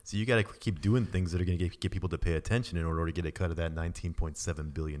 So you got to keep doing things that are going to get people to pay attention in order to get a cut of that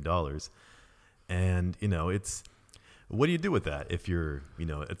 $19.7 billion. And, it's, what do you do with that? If you're,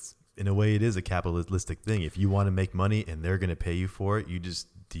 it's, in a way, it is a capitalistic thing. If you want to make money and they're going to pay you for it,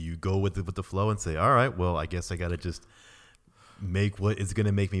 do you go with the flow and say, all right, well, I guess I got to just make what is going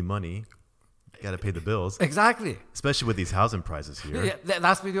to make me money. Got to pay the bills. Exactly. Especially with these housing prices here.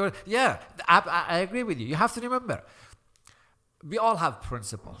 Yeah, I agree with you. You have to remember, we all have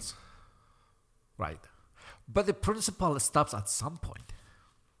principles, right? But the principle stops at some point.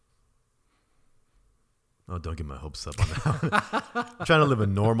 Oh, don't get my hopes up on that. I'm trying to live a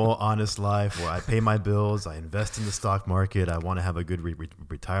normal, honest life where I pay my bills, I invest in the stock market, I want to have a good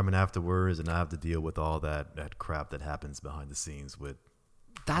retirement afterwards, and I have to deal with all that crap that happens behind the scenes with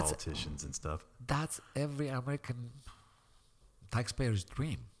politicians and stuff. That's every American taxpayer's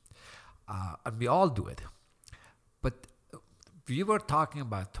dream. And we all do it. But we were talking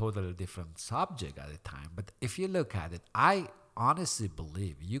about a totally different subject at the time. But if you look at it, I honestly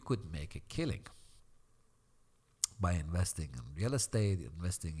believe you could make a killing by investing in real estate,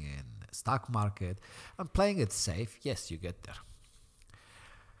 investing in stock market, and playing it safe. Yes, you get there.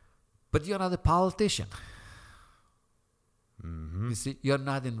 But you're not a politician. Mm-hmm. You see, you're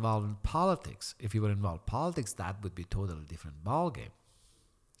not involved in politics. If you were involved in politics, that would be a totally different ballgame.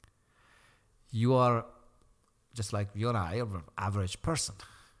 You are just like you and I are an average person.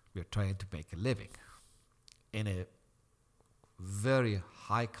 We're trying to make a living in a very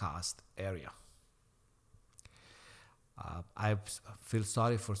high-cost area. I feel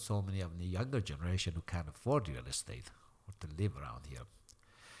sorry for so many of the younger generation who can't afford real estate or to live around here.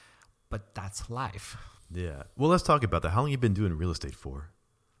 But that's life. Yeah. Well, let's talk about that. How long have you been doing real estate for?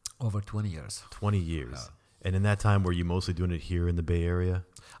 Over 20 years. 20 years. And in that time, were you mostly doing it here in the Bay Area?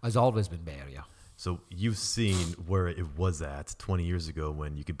 I've always been Bay Area. So you've seen where it was at 20 years ago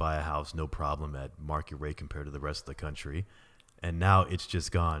when you could buy a house no problem at market rate compared to the rest of the country. And now it's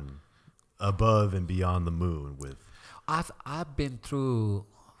just gone above and beyond the moon with... I've been through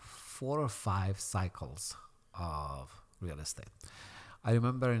 4 or 5 cycles of real estate. I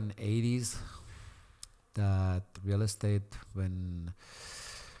remember in the 80s that real estate, when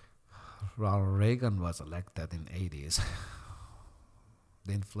Ronald Reagan was elected in the 80s,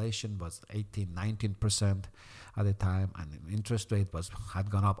 the inflation was 19% at the time, and the interest rate had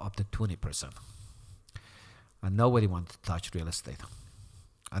gone up to 20%. And nobody wanted to touch real estate.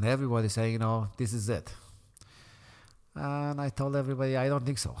 And everybody saying, this is it. And I told everybody, I don't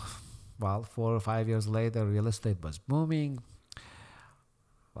think so. Well, 4 or 5 years later, real estate was booming.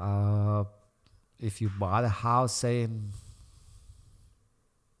 If you bought a house, say in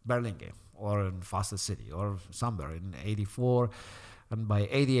Burlingame or in Foster City or somewhere in 84, and by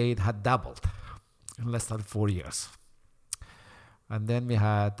 88 had doubled in less than 4 years. And then we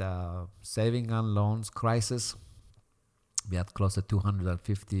had saving and loans crisis. We had close to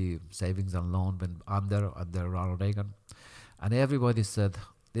 250 savings and loan went under Ronald Reagan. And everybody said,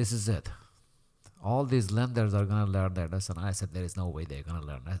 this is it. All these lenders are going to learn their lesson. I said, there is no way they're going to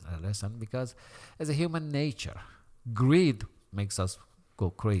learn their lesson because as a human nature, greed makes us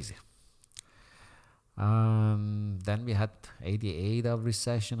go crazy. Then we had 88 of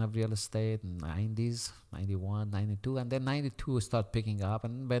recession of real estate, 90s, 91, 92, and then 92 start picking up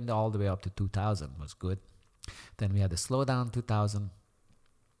and went all the way up to 2000 was good. Then we had a slowdown 2000,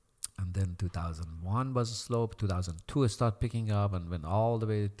 and then 2001 was slow, 2002 start picking up and went all the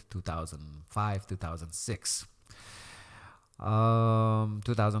way to 2005, 2006.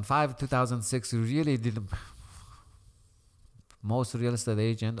 2005, 2006 really didn't. Most real estate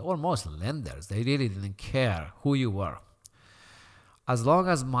agents or most lenders, they really didn't care who you were. As long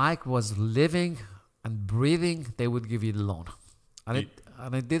as Mike was living and breathing, they would give you the loan. And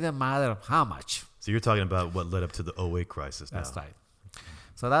it didn't matter how much. So you're talking about what led up to the '08 crisis now. That's right.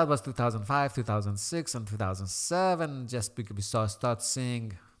 So that was 2005, 2006, and 2007. Just because we start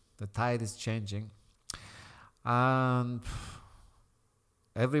seeing the tide is changing. And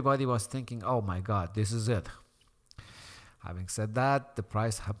everybody was thinking, oh my God, this is it. Having said that, the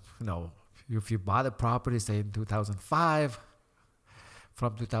price, if you bought a property, say in 2005,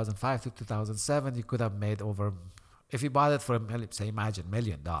 from 2005 to 2007, you could have made over, if you bought it for, imagine $1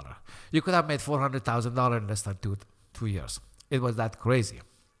 million, you could have made $400,000 in less than two years. It was that crazy.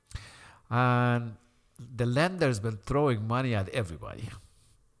 And the lenders been throwing money at everybody.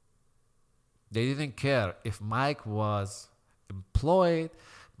 They didn't care if Mike was employed,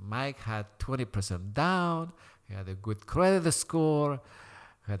 Mike had 20% down, he had a good credit score,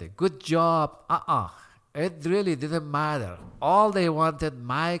 had a good job. It really didn't matter. All they wanted,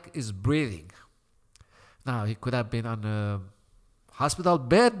 Mike is breathing. Now, he could have been on a hospital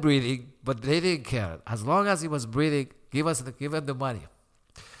bed breathing, but they didn't care. As long as he was breathing, give him the money.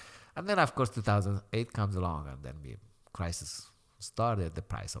 And then, of course, 2008 comes along, and then the crisis started. The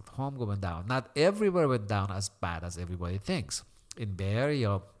price of home going down. Not everywhere went down as bad as everybody thinks. In Bay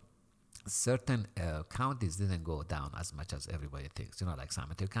Area, certain counties didn't go down as much as everybody thinks. Like San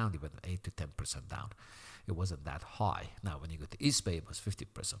Mateo County went 8 to 10% down. It wasn't that high. Now, when you go to East Bay, it was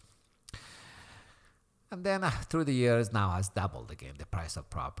 50%. And then through the years, now has doubled again, the price of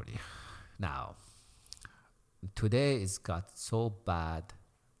property. Now, today it's got so bad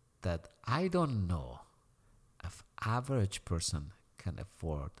that I don't know if average person can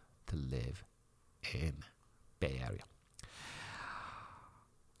afford to live in Bay Area.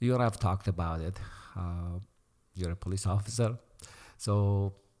 You and I have talked about it. You're a police officer.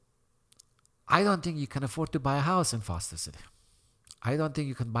 So I don't think you can afford to buy a house in Foster City. I don't think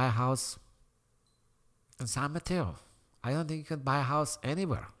you can buy a house in San Mateo. I don't think you can buy a house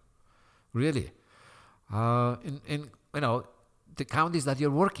anywhere, really. In the counties that you're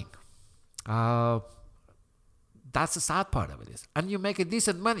working. That's the sad part of it. And you make a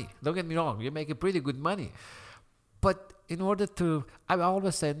decent money. Don't get me wrong. You make a pretty good money. But in order to, I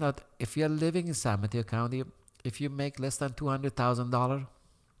always say that if you're living in San Mateo County, if you make less than $200,000,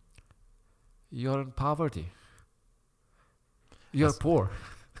 you're in poverty. You're poor.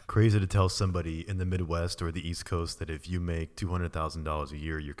 Crazy to tell somebody in the Midwest or the East Coast that if you make $200,000 a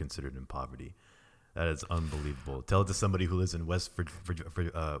year, you're considered in poverty. That is unbelievable. Tell it to somebody who lives in West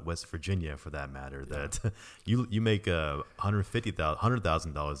Virginia, for that matter, that you make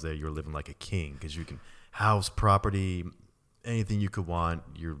 $100,000 there, you're living like a king because you can house, property, anything you could want.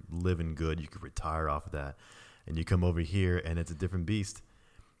 You're living good. You could retire off of that, and you come over here and it's a different beast.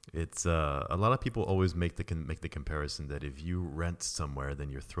 It's a lot of people always make the comparison that if you rent somewhere, then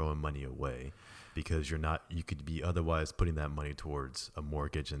you're throwing money away. Because you could be otherwise putting that money towards a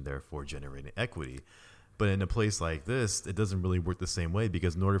mortgage and therefore generating equity. But in a place like this, it doesn't really work the same way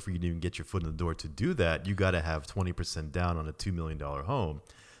because in order for you to even get your foot in the door to do that, you got to have 20% down on a $2 million home.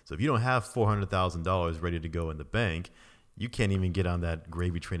 So if you don't have $400,000 ready to go in the bank, you can't even get on that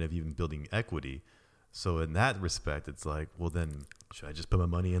gravy train of even building equity. So in that respect, it's like, well, then should I just put my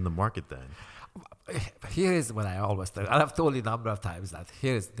money in the market then? Here is what I always tell. And I've told you a number of times that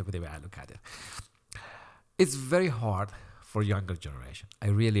here is the way I look at it. It's very hard for younger generation. I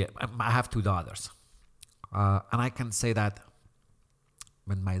have two daughters. And I can say that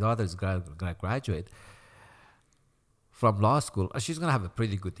when my daughter is going to graduate from law school, she's going to have a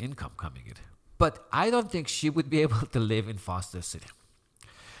pretty good income coming in. But I don't think she would be able to live in Foster City.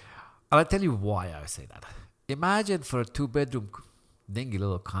 And I'll tell you why I say that. Imagine for a 2-bedroom dingy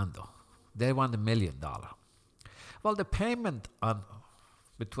little condo, they want $1 million. Well, the payment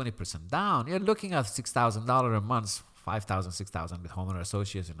with 20% down, you're looking at $6,000 a month, $5,000, $6,000 with homeowner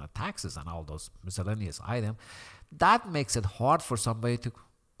association and taxes and all those miscellaneous items. That makes it hard for somebody to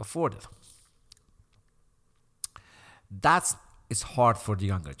afford it. It's hard for the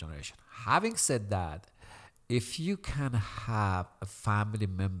younger generation. Having said that, if you can have a family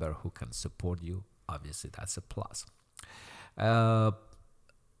member who can support you, obviously that's a plus. Uh,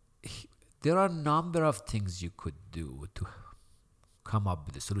 there are a number of things you could do to come up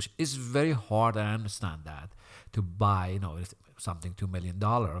with a solution. It's very hard, I understand that, to buy, something $2 million.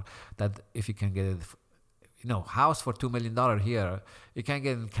 That if you can get it, house for $2 million here, you can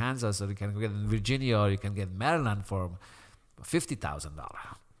get in Kansas, or you can get in Virginia, or you can get in Maryland for $50,000.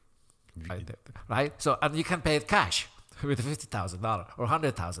 Right? So, and you can pay it cash with $50,000 or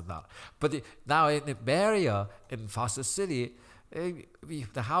 $100,000. But now in the Bay Area, in Foster City,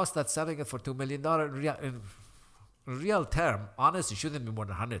 the house that's selling it for $2 million in real term, honestly, shouldn't be more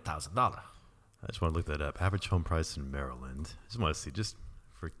than $100,000. I just want to look that up. Average home price in Maryland. I just want to see, just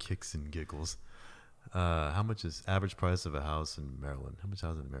for kicks and giggles. How much is average price of a house in Maryland? How much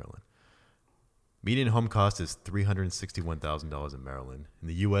house in Maryland? Median home cost is $361,000 in Maryland. In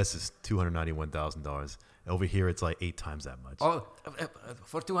the U.S., it's $291,000. Over here, it's like 8 times that much. Oh,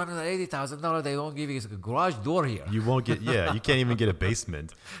 for $280,000, they won't give you a garage door here. You won't get, you can't even get a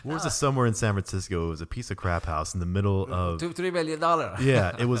basement. What was it, somewhere in San Francisco? It was a piece of crap house in the middle of... $3 million.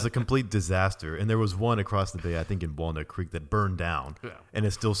 Yeah, it was a complete disaster. And there was one across the bay, I think in Walnut Creek, that burned down. Yeah. And it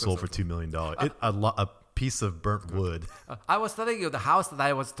still sold for $2 million. A piece of burnt wood. I was telling you, the house that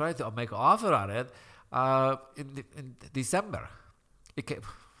I was trying to make an offer on it in December. It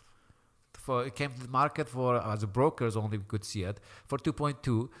came to the market for, as a brokers only could see it, for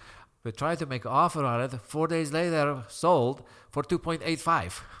 2.2. We tried to make an offer on it. 4 days later, sold for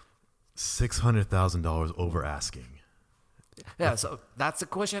 2.85. $600,000 over asking. Yeah, so that's the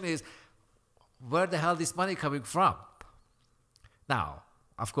question is, where the hell is money coming from? Now,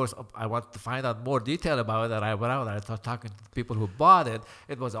 of course, I want to find out more detail about it. And I went out and I started talking to the people who bought it.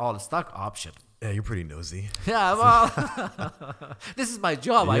 It was all a stock option. Yeah, you're pretty nosy. Yeah, well, this is my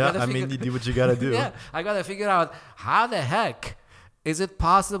job. Yeah, you do what you got to do. Yeah, I got to figure out how the heck is it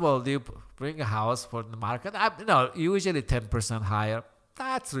possible do you bring a house for the market? Usually 10% higher.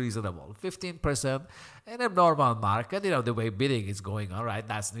 That's reasonable. 15% in a normal market, the way bidding is going on, right?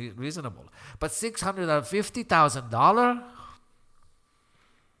 That's reasonable. But $650,000?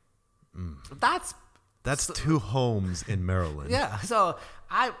 That's 2 homes in Maryland. Yeah, so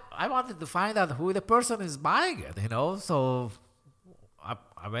I wanted to find out who the person is buying it, So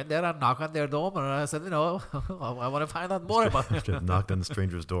I went there and knocked on their door and I said, I want to find out more about it. Knocked on the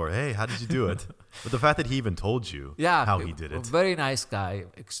stranger's door. Hey, how did you do it? But the fact that he even told you how he did it. Very nice guy,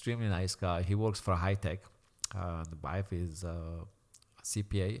 extremely nice guy. He works for high tech. The wife is a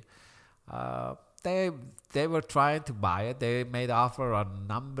CPA. They were trying to buy it. They made offer on a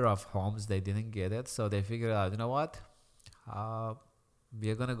number of homes. They didn't get it. So they figured out, you know what?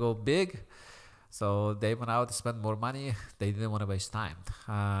 We're going to go big. So they went out to spend more money. They didn't want to waste time.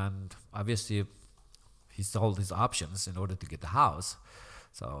 And obviously, he sold his options in order to get the house.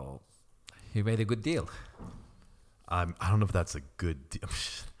 So he made a good deal. I don't know if that's a good deal.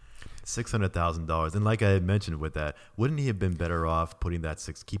 $600,000, and like I had mentioned with that, wouldn't he have been better off keeping that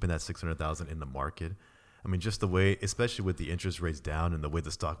 $600,000 in the market? I mean, just the way, especially with the interest rates down and the way the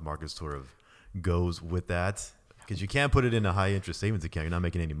stock market sort of goes with that, because you can't put it in a high interest savings account. You're not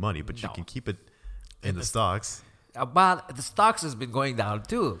making any money, but you can keep it in the stocks. But the stocks has been going down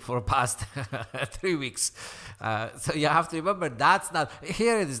too for the past 3 weeks. So you have to remember that's not,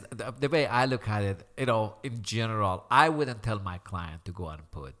 here it is, the way I look at it, in general, I wouldn't tell my client to go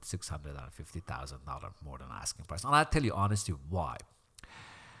and put $650,000 more than asking price. And I'll tell you honestly why.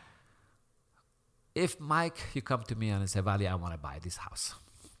 If Mike, you come to me and say, Vali, I want to buy this house.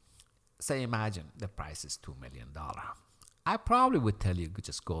 Say, imagine the price is $2 million. I probably would tell you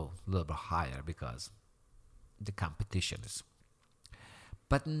just go a little bit higher because the competition is,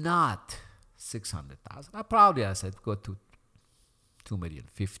 but not 600,000. I said go to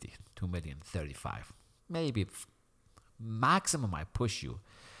 2,050,000, 2,035,000. Maybe maximum I push you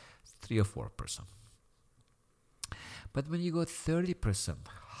 3 or 4%. But when you go 30%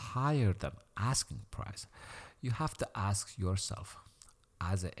 higher than asking price, you have to ask yourself,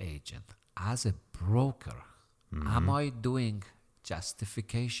 as an agent, as a broker, am I doing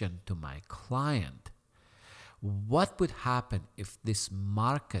justification to my client? What would happen if this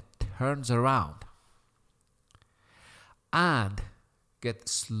market turns around and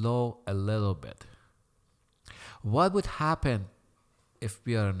gets slow a little bit? What would happen if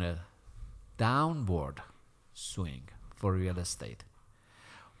we are in a downward swing for real estate?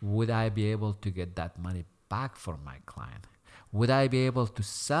 Would I be able to get that money back for my client? Would I be able to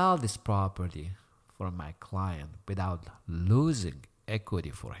sell this property for my client without losing equity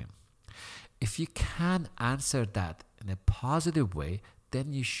for him? If you can answer that in a positive way,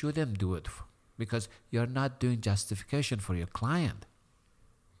 then you shouldn't do it because you're not doing justification for your client.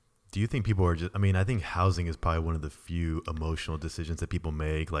 Do you think people are just, I mean, I think housing is probably one of the few emotional decisions that people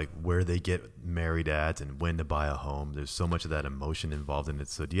make, like where they get married at and when to buy a home. There's so much of that emotion involved in it.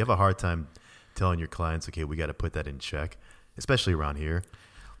 So do you have a hard time telling your clients, okay, we got to put that in check, especially around here?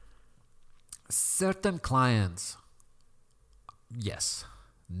 Certain clients, yes,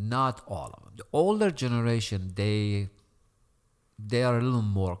 not all of them. The older generation, they are a little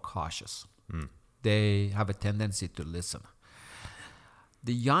more cautious. They have a tendency to listen.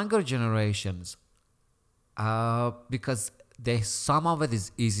 The younger generations, because some of it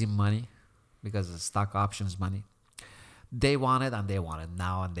is easy money, because it's stock options money. They want it and they want it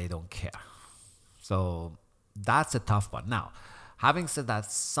now and they don't care. So that's a tough one. Now, having said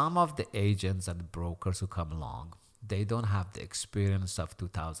that, some of the agents and the brokers who come along, they don't have the experience of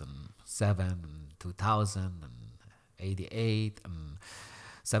 2007 and 2000 and 88 and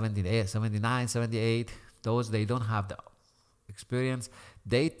 78, 79, 78. Those, they don't have the experience.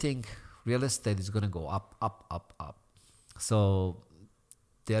 They think real estate is going to go up, up, up, up. So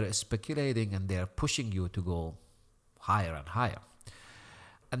they're speculating and they're pushing you to go higher and higher.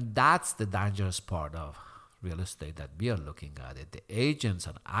 And that's the dangerous part of real estate that we are looking at it. The agents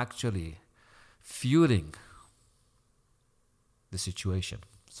are actually fueling the situation.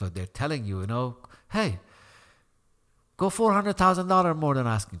 So they're telling you, hey, go $400,000 more than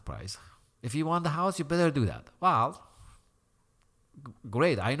asking price. If you want the house, you better do that. Well,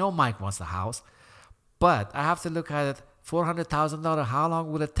 great. I know Mike wants the house, but I have to look at it. $400,000. How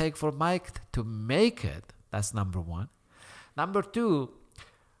long will it take for Mike to make it? That's number one. Number two,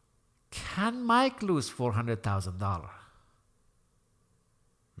 can Mike lose $400,000?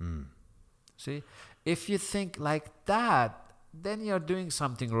 See, if you think like that, then you're doing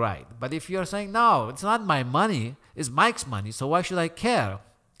something right. But if you're saying, no, it's not my money, it's Mike's money, so why should I care?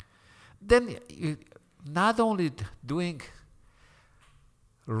 Then you're not only doing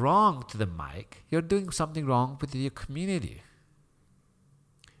wrong to the Mike, you're doing something wrong with your community.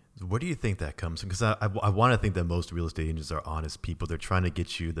 Where do you think that comes from? Because I want to think that most real estate agents are honest people. They're trying to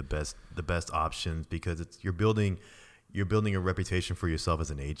get you the best options because you're building a reputation for yourself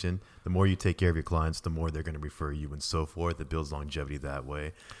as an agent. The more you take care of your clients, the more they're going to refer you and so forth. It builds longevity that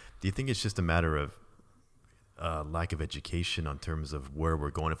way. Do you think it's just a matter of lack of education on terms of where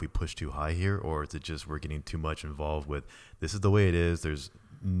we're going if we push too high here, or is it just we're getting too much involved with this is the way it is? There's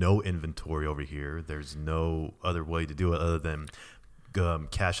no inventory over here. There's no other way to do it other than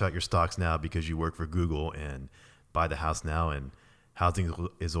cash out your stocks now because you work for Google and buy the house now, and housing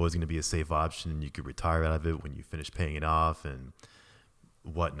is always going to be a safe option. You could retire out of it when you finish paying it off and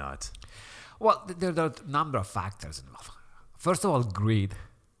whatnot. Well, there are a number of factors involved. First of all, greed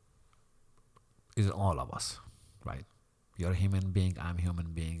is in all of us, right? You're a human being, I'm a human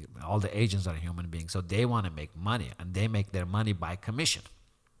being. All the agents are human beings, so they want to make money, and they make their money by commission,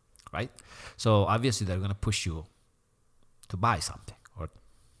 right? So obviously they're going to push you to buy something, or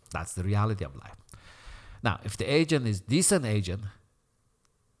that's the reality of life. Now, if the agent is decent agent,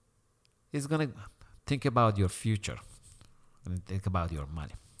 he's going to think about your future and think about your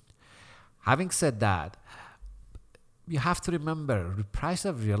money. Having said that, you have to remember the price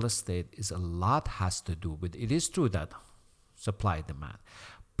of real estate is a lot has to do with, it is true that supply demand,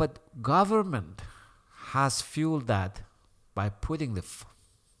 but government has fueled that by putting the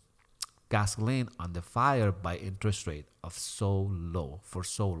gasoline on the fire by interest rate of so low for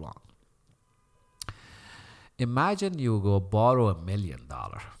so long. Imagine you go borrow $1 million,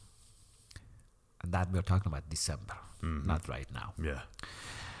 and that we're talking about December, not right now. Yeah.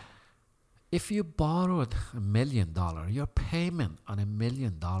 If you borrowed $1 million, your payment on $1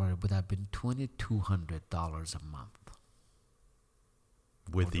 million would have been $2,200 a month.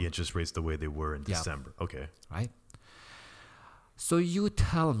 With the interest rates the way they were in December. Okay. Right? So you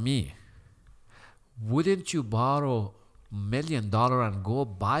tell me, wouldn't you borrow $1 million and go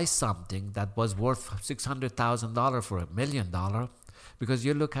buy something that was worth $600,000 for $1 million? Because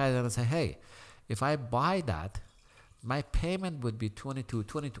you look at it and say, hey, if I buy that, my payment would be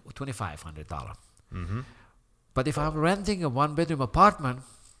 $2,500. But if I'm renting a one-bedroom apartment,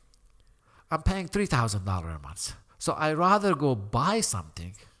 I'm paying $3,000 a month. So I'd rather go buy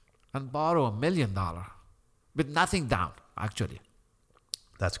something and borrow $1 million with nothing down, actually.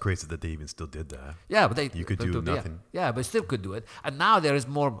 That's crazy that they even still did that. Yeah, but you could do nothing. Yeah, but still could do it. And now there is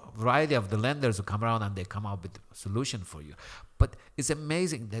more variety of the lenders who come around and they come up with a solution for you. But it's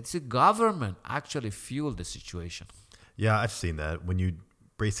amazing that the government actually fueled the situation. Yeah, I've seen that. When you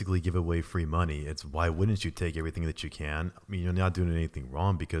basically give away free money, it's why wouldn't you take everything that you can? I mean, you're not doing anything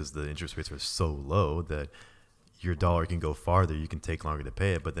wrong because the interest rates are so low that your dollar can go farther. You can take longer to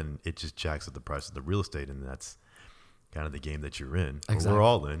pay it, but then it just jacks up the price of the real estate, and that's kind of the game that you're in. Or Exactly. we're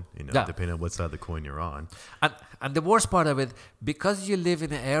all in, Yeah. depending on what side of the coin you're on. And the worst part of it, because you live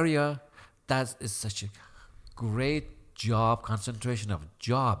in an area that is such a great job concentration of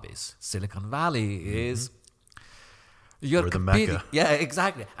job is Silicon Valley is you're We're the competing. Mecca. Yeah,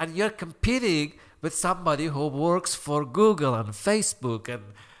 exactly. And you're competing with somebody who works for Google and Facebook and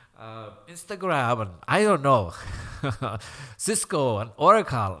Instagram and I don't know, Cisco and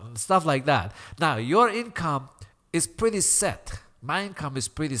Oracle and stuff like that. Now your income is pretty set. My income is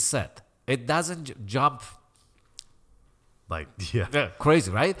pretty set. It doesn't jump Like, yeah.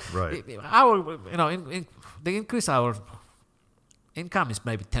 crazy, right? Right. Our, they increase our income is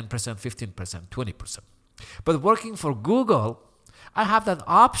maybe 10%, 15%, 20%. But working for Google, I have that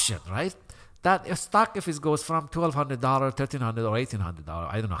option, right? That if stock, if it goes from $1,200, $1,300, or $1,800,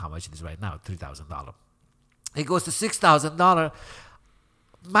 I don't know how much it is right now, $3,000. It goes to $6,000.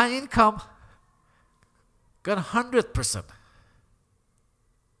 My income got 100%.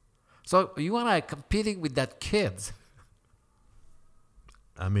 So you and I competing with that kids.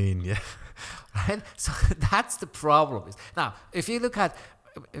 I mean, yeah. Right? So that's the problem. Now, if you look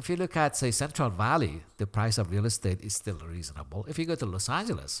at say Central Valley, the price of real estate is still reasonable. If you go to Los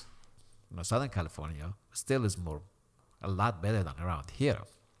Angeles, Southern California, still is a lot better than around here.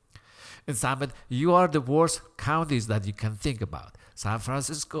 In San you are the worst counties that you can think about: San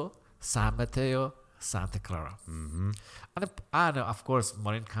Francisco, San Mateo, Santa Clara, and of course,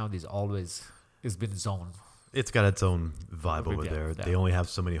 Marin County is always has been zoned. It's got its own vibe over Yeah, there. yeah. They only have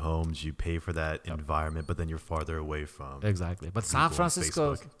so many homes. You pay for that environment, but then you're farther away from. Exactly. But Google and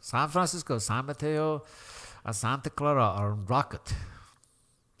San Francisco, San Mateo, and Santa Clara are on rocket.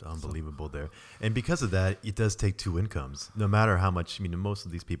 Unbelievable there. And because of that, it does take two incomes. No matter how much, most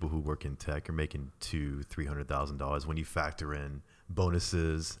of these people who work in tech are making $200,000-$300,000 when you factor in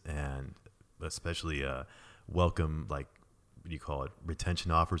bonuses and especially welcome, like, what do you call it,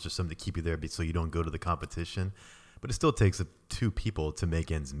 retention offers or something to keep you there so you don't go to the competition. But it still takes two people to make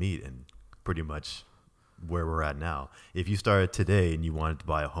ends meet, and pretty much where we're at now. If you started today and you wanted to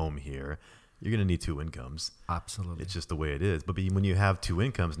buy a home here, you're going to need two incomes. Absolutely. It's just the way it is. But when you have two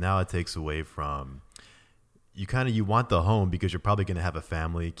incomes, now it takes away from, you want the home because you're probably going to have a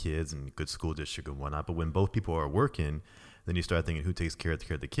family, kids, and good school district and whatnot. But when both people are working, then you start thinking, who takes care of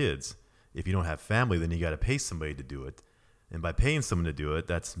the kids? If you don't have family, then you got to pay somebody to do it. And by paying someone to do it,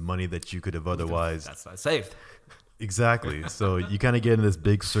 that's money that you could have otherwise That's saved. Exactly. So you kind of get in this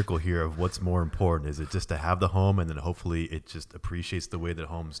big circle here of what's more important. Is it just to have the home, and then hopefully it just appreciates the way that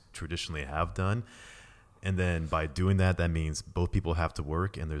homes traditionally have done? And then by doing that, that means both people have to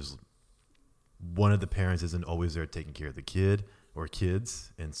work, and there's one of the parents isn't always there taking care of the kid or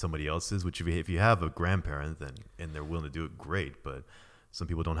kids, and somebody else is. Which if you have a grandparent, then and they're willing to do it, great. But some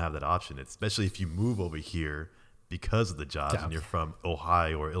people don't have that option, especially if you move over here because of the jobs, and you're from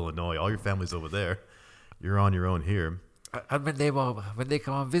Ohio or Illinois. All your family's over there. You're on your own here. And when they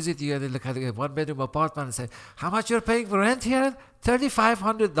come and visit you and they look at a one-bedroom apartment and say, how much you're paying for rent here?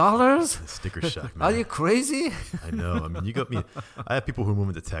 $3,500? Sticker shock, man. Are you crazy? I know. You got me. I have people who move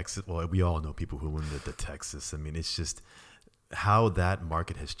into Texas. Well, we all know people who move into Texas. It's just how that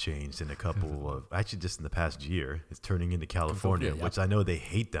market has changed in a couple of, actually just in the past year. It's turning into California, which I know they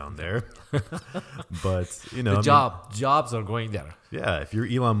hate down there. But, Jobs are going there. Yeah, if you're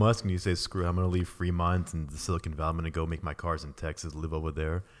Elon Musk and you say, screw it, I'm going to leave Fremont and the Silicon Valley, I'm going to go make my cars in Texas, live over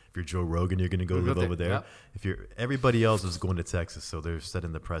there. If you're Joe Rogan, you're going to go live over there. Yeah. If everybody else is going to Texas, so they're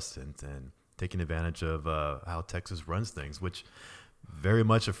setting the precedent and taking advantage of how Texas runs things, which very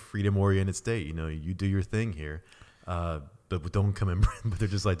much a freedom-oriented state. You do your thing here, but don't come in. But they're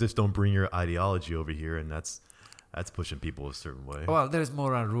just like, just don't bring your ideology over here, and that's pushing people a certain way. Well, there's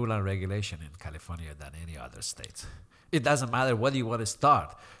more rule and regulation in California than any other state. It doesn't matter what you want to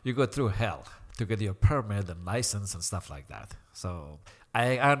start. You go through hell to get your permit and license and stuff like that. So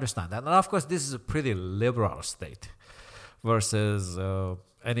I understand that. And of course, this is a pretty liberal state versus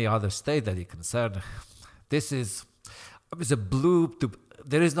any other state that you're concerned. This is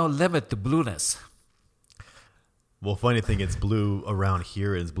there is no limit to blueness. Well, funny thing, it's blue around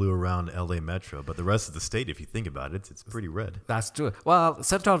here and it's blue around LA Metro, but the rest of the state, if you think about it, it's pretty red. That's true. Well,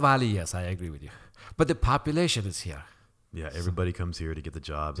 Central Valley, yes, I agree with you. But the population is here. Yeah, everybody comes here to get the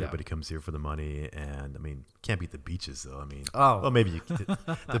jobs. Yeah. Everybody comes here for the money, and can't beat the beaches though. Oh. Maybe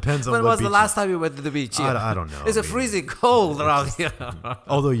depends on When what was the beaches. last time you went to the beach? I don't know. It's freezing cold around here.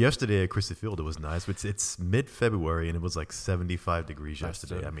 Although yesterday at Christie Field it was nice. It's mid-February and it was like 75 degrees That's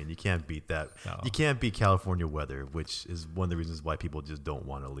yesterday. true. You can't beat that. No. You can't beat California weather, which is one of the reasons why people just don't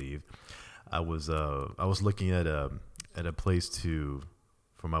want to leave. I was looking at a place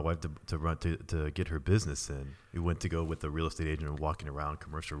for my wife to run to get her business in. We went to go with a real estate agent and walking around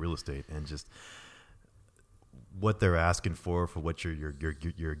commercial real estate, and just what they're asking for what you're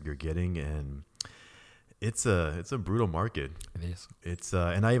getting, and it's a brutal market. It is. It's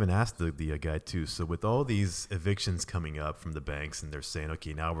and I even asked the guy too. So with all these evictions coming up from the banks, and they're saying,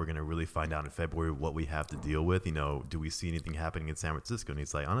 okay, now we're gonna really find out in February what we have to deal with. You know, do we see anything happening in San Francisco? And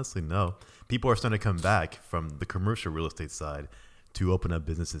he's like, honestly, no. People are starting to come back from the commercial real estate side to open up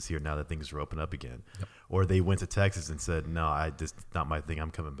businesses here now that things are open up again. Yep. Or they went to Texas and said, no, this is not my thing.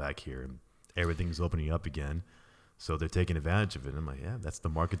 I'm coming back here, and everything's opening up again. So they're taking advantage of it. And I'm like, yeah, that's the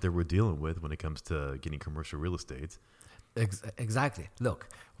market that we're dealing with when it comes to getting commercial real estate. Exactly. Look,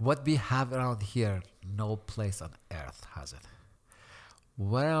 what we have around here, no place on earth has it.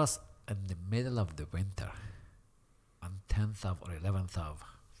 Where else in the middle of the winter, on 10th of or 11th of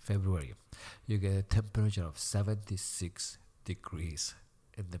February, you get a temperature of 76 degrees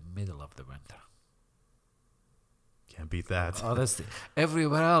in the middle of the winter. Can't beat that. Honestly,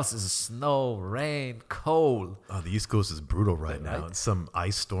 everywhere else is snow, rain, cold. Oh, the East Coast is brutal right now. Right? It's some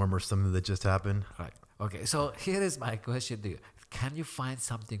ice storm or something that just happened. Right. Okay, so here is my question to you. Can you find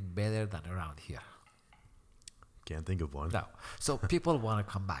something better than around here? Can't think of one. No. So people want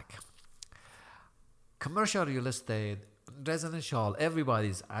to come back. Commercial real estate, residential,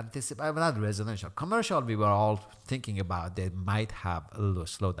 everybody's anticipating, not residential, commercial, we were all thinking about they might have a little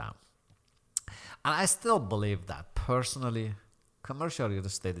slowdown. And I still believe that personally, commercial real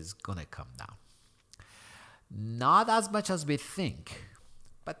estate is going to come down. Not as much as we think,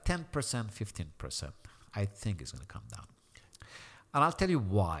 but 10%, 15%, I think is going to come down. And I'll tell you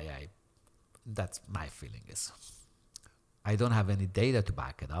why that's my feeling is. I don't have any data to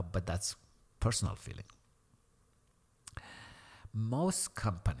back it up, but that's personal feeling. Most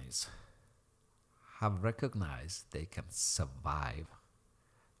companies have recognized they can survive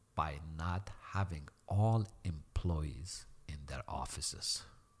by not having all employees in their offices.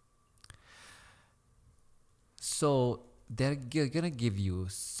 So they're going to give you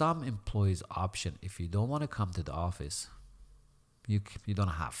some employees option. If you don't want to come to the office, you don't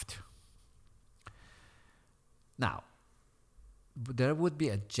have to. Now, there would be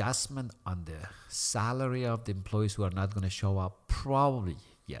adjustment on the salary of the employees who are not going to show up. Probably,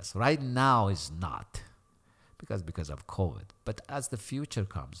 yes. Right now is not because of COVID. But as the future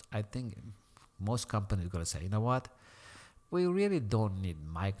comes, I think most companies are going to say, you know what? We really don't need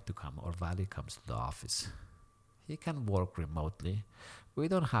Mike to come or Vali comes to the office. He can work remotely. We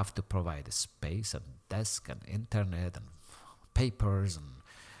don't have to provide a space and desk and internet and papers and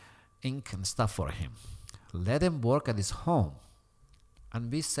ink and stuff for him. Let him work at his home.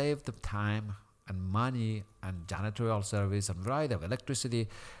 And we save the time and money and janitorial service and variety of electricity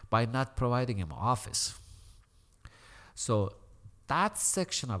by not providing him office. So that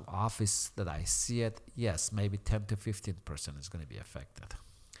section of office that I see it, yes, maybe 10 to 15% is going to be affected.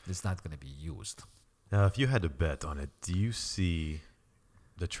 It's not going to be used. Now, if you had to bet on it, do you see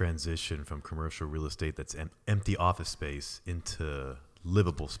the transition from commercial real estate that's empty office space into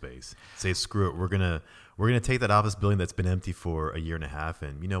livable space? Say, screw it, we're gonna take that office building that's been empty for a year and a half,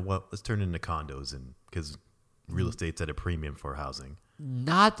 and you know what? Let's turn it into condos, and because real estate's at a premium for housing.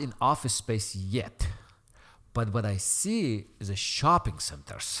 Not in office space yet, but what I see is a shopping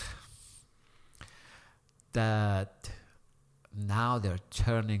centers that now they're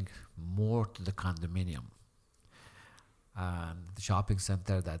turning more to the condominium. The shopping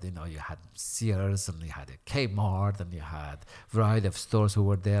center that, you had Sears and you had a Kmart and you had a variety of stores who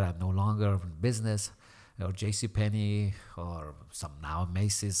were there and no longer in business, or JCPenney or some now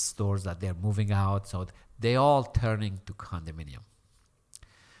Macy's stores that they're moving out. So they all turning to condominium.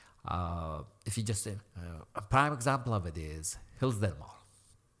 If you just say, a prime example of it is Hillsdale Mall.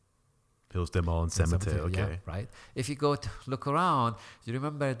 Hillsdale Mall in San Mateo, okay. Yeah, right. If you go to look around, you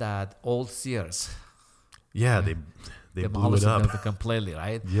remember that old Sears. Yeah, they blew it up completely,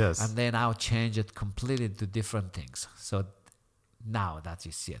 right? Yes. And they now change it completely to different things. So now that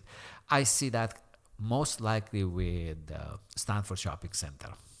you see it, I see that most likely with Stanford Shopping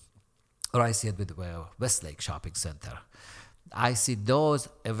Center, or I see it with Westlake Shopping Center. I see those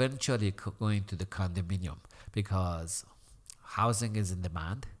eventually going to the condominium because housing is in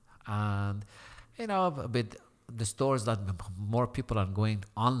demand, and with the stores that more people are going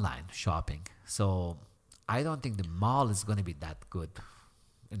online shopping. So I don't think the mall is going to be that good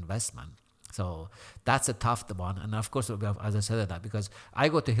investment. So that's a tough one. And of course, as I said that, because I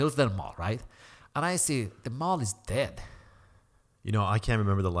go to Hillsdale Mall, right? And I see the mall is dead. You know, I can't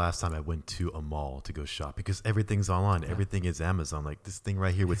remember the last time I went to a mall to go shop because everything's online. Everything is Amazon. Like this thing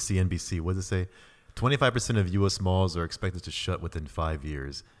right here with CNBC. What does it say? 25% of U.S. malls are expected to shut within 5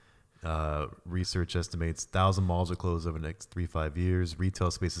 years. Research estimates 1,000 malls will close over the next 3-5 years. Retail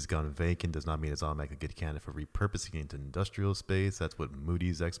space has gone vacant. Does not mean it's automatically good candidate for repurposing into industrial space. That's what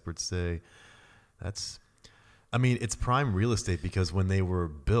Moody's experts say. It's prime real estate because when they were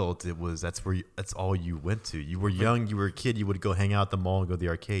built, that's all you went to. You were young, you were a kid, you would go hang out at the mall and go to the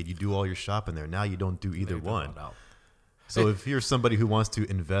arcade. You do all your shopping there. Now you don't do either one. So if you're somebody who wants to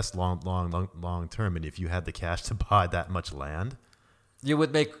invest long term, and if you had the cash to buy that much land, you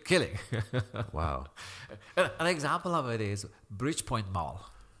would make a killing. Wow. An example of it is Bridgepoint Mall.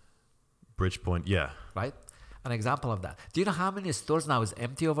 Bridgepoint, yeah. Right? An example of that. Do you know how many stores now is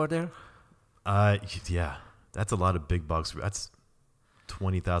empty over there? Yeah. That's a lot of big box. That's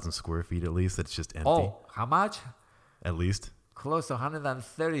 20,000 square feet at least. That's just empty. Oh, how much? At least? Close to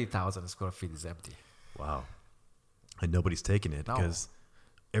 130,000 square feet is empty. Wow. And nobody's taking it No. because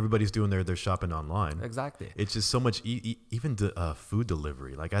everybody's doing their shopping online. Exactly. It's just so much, even food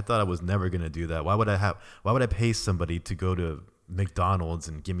delivery. Like I thought I was never going to do that. Why would I pay somebody to go to McDonald's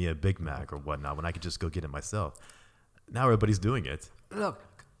and give me a Big Mac or whatnot when I could just go get it myself? Now everybody's doing it. Look,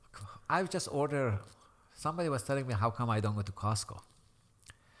 I've just ordered. Somebody was telling me how come I don't go to Costco.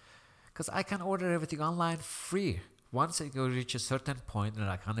 Because I can order everything online free. Once it reach a certain point,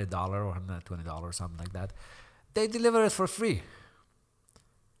 like $100 or $120 or something like that, they deliver it for free.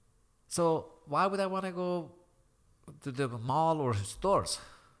 So why would I want to go to the mall or stores?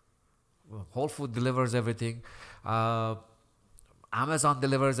 Well, Whole Food delivers everything. Amazon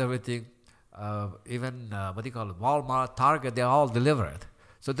delivers everything. Even Walmart, Target, they all deliver it.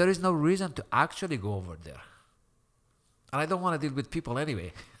 So there is no reason to actually go over there. And I don't want to deal with people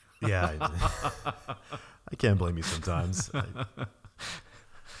anyway. Yeah. I can't blame you sometimes.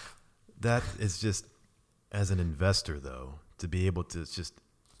 That is just, as an investor though, to be able to just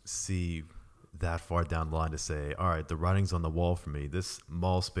see that far down the line to say, all right, the writing's on the wall for me. This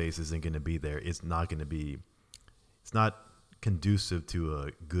mall space isn't going to be there. It's not conducive to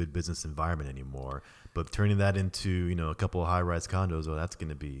a good business environment anymore. But turning that into, a couple of high-rise condos, that's going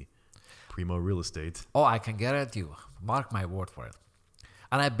to be primo real estate. Oh, I can guarantee you. Mark my word for it.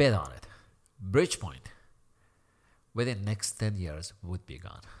 And I bet on it. Bridgepoint, within the next 10 years, would be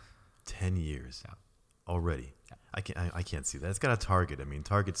gone. 10 years? Yeah. Already? Yeah. I can't see that. It's got a Target. I mean,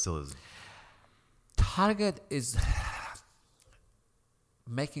 Target still is... Target is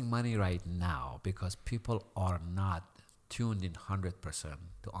making money right now because people are not tuned in 100%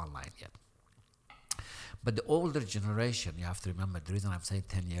 to online yet. But the older generation, you have to remember, the reason I'm saying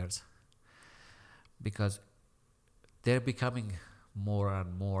 10 years, because they're becoming more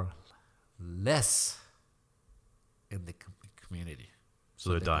and more less in the community.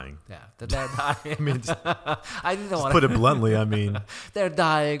 So they're dying. Yeah, they're dying. I mean, I didn't just want put it bluntly, I mean... They're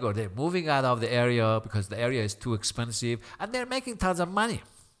dying or they're moving out of the area because the area is too expensive, and they're making tons of money.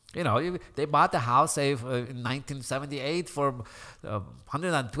 They bought the house, say, in 1978 for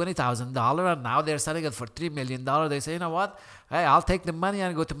 $120,000, and now they're selling it for $3 million. They say, you know what? Hey, I'll take the money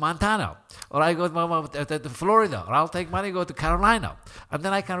and go to Montana, or I go to Florida, or I'll take money and go to Carolina, and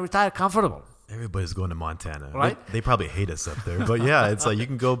then I can retire comfortable. Everybody's going to Montana. Right? They probably hate us up there. But yeah, it's like you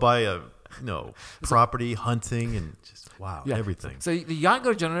can go buy property, hunting, and just, everything. So the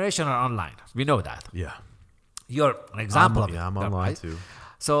younger generation are online. We know that. Yeah. You're an example of it. Yeah, I'm online right? too.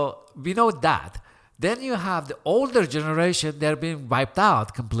 So we know that. Then you have the older generation, they're being wiped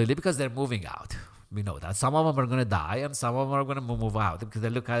out completely because they're moving out. We know that. Some of them are going to die and some of them are going to move out because they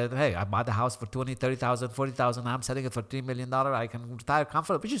look at it, hey, I bought the house for $20,000, $30,000, $40,000. I'm selling it for $3 million. I can retire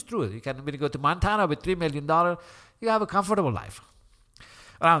comfortable, which is true. You can really go to Montana with $3 million. You have a comfortable life.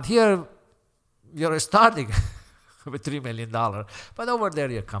 Around here, you're starting with $3 million. But over there,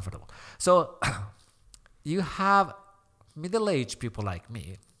 you're comfortable. So you have middle-aged people like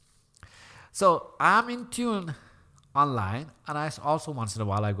me. So I'm in tune online, and I also once in a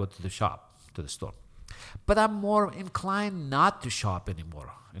while I go to the shop, to the store. But I'm more inclined not to shop anymore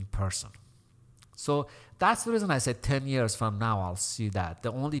in person. So that's the reason I said 10 years from now I'll see that.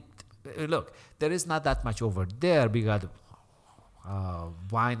 Look, there is not that much over there. We got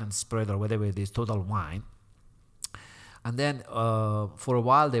wine and spread or whatever it is, Total Wine. And then for a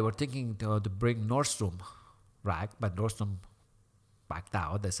while they were thinking to bring Nordstrom Rack, but Nordstrom backed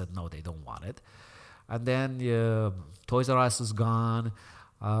out. They said no, they don't want it. And then Toys R Us is gone.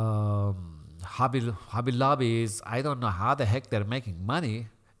 Hobby Lobby is, I don't know how the heck they're making money,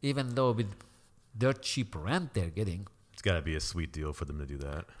 even though with dirt cheap rent they're getting. It's got to be a sweet deal for them to do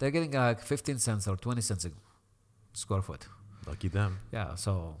that. They're getting like 15 cents or 20 cents a square foot. Lucky them. Yeah.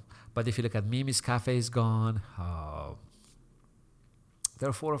 So, but if you look at Mimi's Cafe is gone. There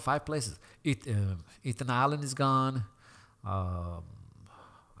are 4 or 5 places. Ethan Allen is gone.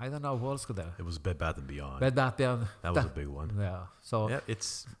 I don't know who else could there. It was Bed Bath & Beyond. Bed Bath Beyond. That was a big one. Yeah. So Yeah,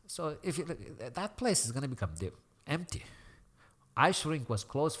 it's... so if you look, that place is going to become empty. Ice Rink was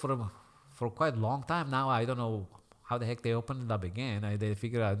closed for quite a long time now. I don't know how the heck they opened it up again. They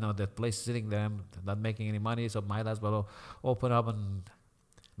figured out, no, that place is sitting there, not making any money, so might as well open up and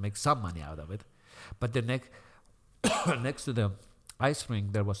make some money out of it. But the next to the Ice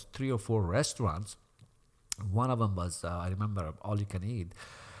Rink, there was 3 or 4 restaurants. One of them was, I remember, all you can eat.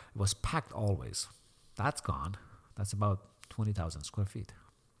 It was packed always. That's gone. That's about 20,000 square feet.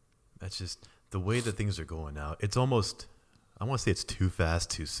 That's just the way that things are going now. It's almost, I want to say it's too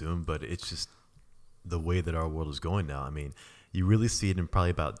fast, too soon, but it's just the way that our world is going now. I mean, you really see it in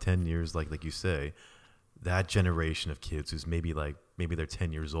probably about 10 years, like you say, that generation of kids who's maybe they're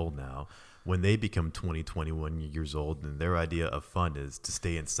 10 years old now, when they become 20, 21 years old, and their idea of fun is to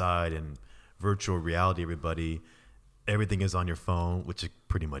stay inside and virtual reality, everything is on your phone, which it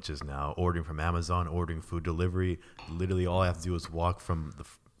pretty much is now. Ordering from Amazon, ordering food delivery. Literally all I have to do is walk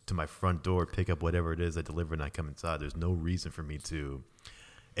to my front door, pick up whatever it is I deliver, and I come inside. There's no reason for me to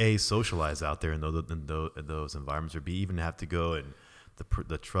socialize out there in those environments, or even have to go and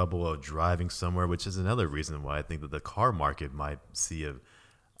the trouble of driving somewhere, which is another reason why I think that the car market might see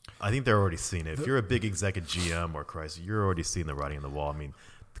I think they're already seeing it. If you're a big exec at GM or Chrysler, you're already seeing the writing on the wall. I mean,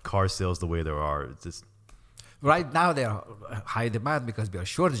 the car sales the way there are, it's just... Right now, they're high demand because we have a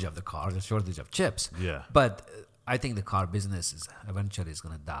shortage of the cars, a shortage of chips. Yeah. But I think the car business is eventually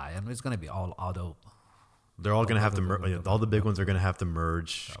going to die, and it's going to be all auto. They're all going to have to all the big ones are going to have to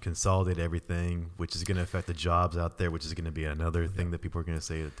merge, consolidate everything, which is going to affect the jobs out there, which is going to be another thing that people are going to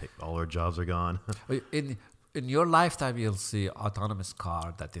say that all our jobs are gone. In your lifetime, you'll see autonomous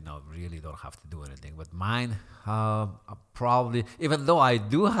car that really don't have to do anything. But mine, probably, even though I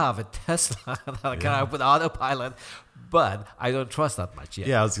do have a Tesla that I can put autopilot, but I don't trust that much yet.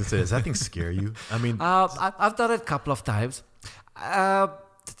 Yeah, I was going to say, does that thing scare you? I mean, I've done it a couple of times.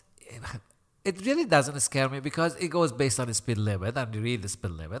 It really doesn't scare me because it goes based on the speed limit, and you read the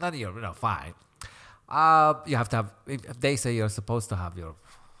speed limit, and you're fine. You have to have. If they say you're supposed to have your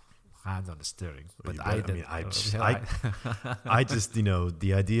hands on the steering, but I just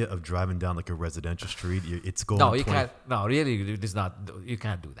the idea of driving down like a residential street, it's going. No, you can't. No, really, it's not. You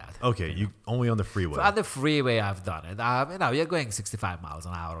can't do that. Okay, you only on the freeway. So on the freeway, I've done it. You're going 65 miles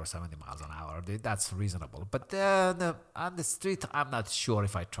an hour or 70 miles an hour. That's reasonable. But on the street, I'm not sure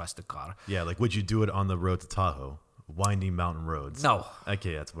if I trust the car. Yeah, like would you do it on the road to Tahoe, winding mountain roads? No.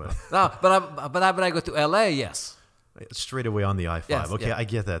 Okay, that's what. No, but when I go to LA, yes. Straight away on the I-5. Yes, okay, yeah. I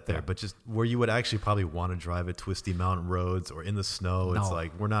get that there. Yeah. But just where you would actually probably want to drive at twisty mountain roads or in the snow, it's No.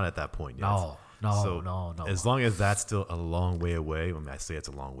 like we're not at that point yet. No. As long as that's still a long way away, I mean, I say it's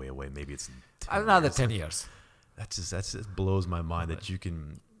a long way away. Maybe it's 10 Another years. 10 years. That just blows my mind that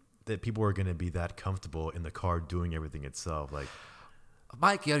people are going to be that comfortable in the car doing everything itself. Like,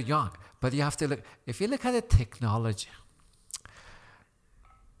 Mike, you're young, but you have to look. If you look at the technology,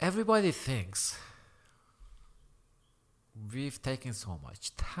 everybody thinks we've taken so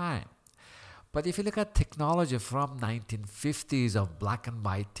much time. But if you look at technology from 1950s of black and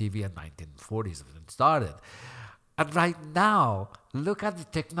white TV and 1940s when it started, and right now, look at the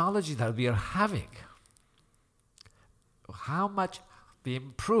technology that we are having. How much we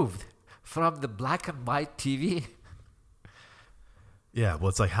improved from the black and white TV. yeah, well,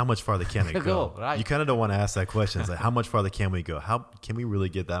 it's like how much farther can it go? Right. You kind of don't want to ask that question. It's like how much farther can we go? How can we really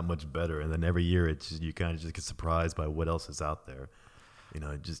get that much better? And then every year, you kind of just get surprised by what else is out there.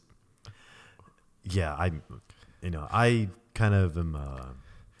 I kind of am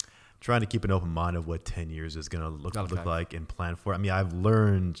trying to keep an open mind of what 10 years is going to look like and plan for. I mean, I've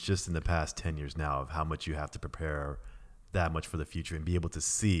learned just in the past 10 years now of how much you have to prepare that much for the future and be able to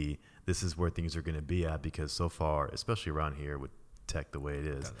see this is where things are going to be at, because so far, especially around here with tech the way it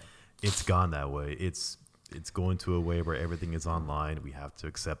is, it's gone that way. It's going to a way where everything is online. We have to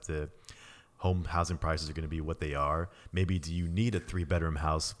accept it. Home housing prices are going to be what they are. Maybe do you need a 3-bedroom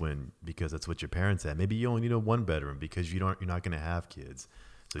house because that's what your parents had? Maybe you only need a 1-bedroom because you're not going to have kids.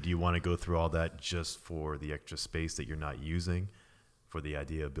 So do you want to go through all that just for the extra space that you're not using, for the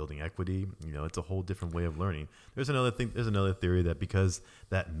idea of building equity? It's a whole different way of learning. There's another theory that because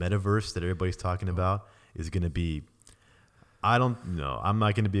that metaverse that everybody's talking about is going to be, I don't know, I'm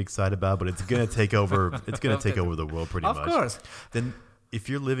not going to be excited about, but it's going to take over. It's going to take over the world pretty much. Of course. Then if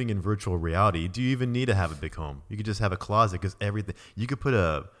you're living in virtual reality, do you even need to have a big home? You could just have a closet, because everything, you could put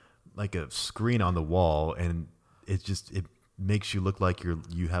a screen on the wall, and makes you look like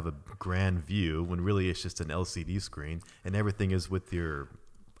you have a grand view when really it's just an LCD screen and everything is with your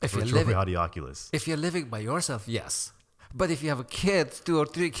virtual reality Oculus. If you're living by yourself, yes. But if you have a kid, 2 or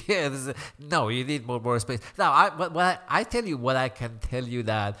 3 kids, no, you need more space. Now, I tell you what I can tell you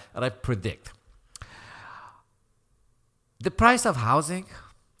that, and I predict. The price of housing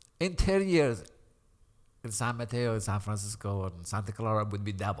in 10 years in San Mateo, in San Francisco, and Santa Clara would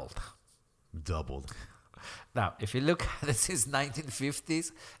be doubled. Doubled. Now, if you look at it since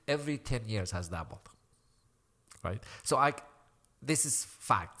 1950s, every 10 years has doubled. Right? So this is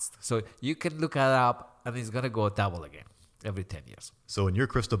facts. So you can look it up, and it's going to go double again every 10 years. So in your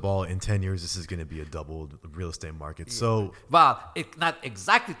crystal ball, in 10 years, this is going to be a doubled real estate market. So, well, not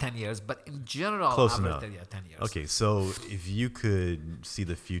exactly 10 years, but in general, close enough. 10 years. Okay, so if you could see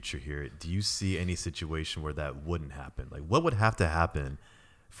the future here, do you see any situation where that wouldn't happen? Like, what would have to happen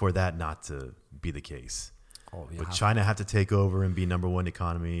for that not to be the case? Would China have to take over and be number one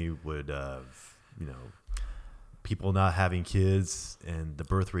economy? Would people not having kids and the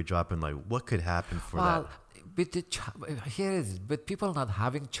birth rate dropping? Like, what could happen for that? Here it is. But people not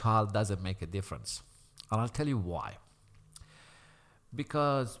having child doesn't make a difference. And I'll tell you why.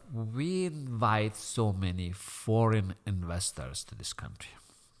 Because we invite so many foreign investors to this country.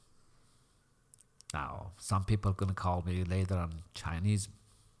 Now, some people are going to call me later on Chinese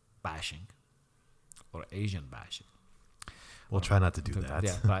bashing or Asian bashing. We'll try not to do that.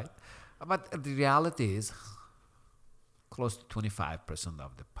 Yeah, right. But the reality is close to 25%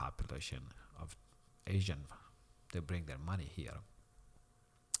 of the population of Asian, they bring their money here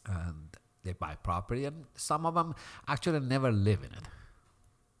and they buy property, and some of them actually never live in it.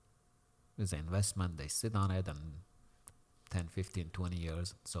 It's an investment, they sit on it and 10, 15, 20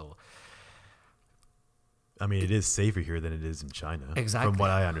 years. So, I mean, it is safer here than it is in China. Exactly. From what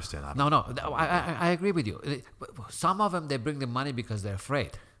I understand. I agree with you. Some of them, they bring the money because they're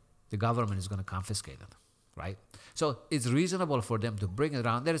afraid the government is going to confiscate it, right? So it's reasonable for them to bring it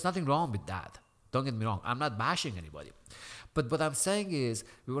around. There is nothing wrong with that. Don't get me wrong. I'm not bashing anybody. But what I'm saying is,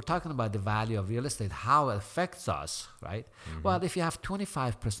 we were talking about the value of real estate, how it affects us, right? Mm-hmm. Well, if you have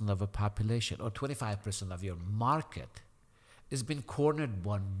 25% of a population or 25% of your market is being cornered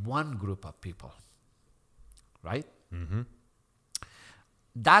by one group of people, right? Mm-hmm.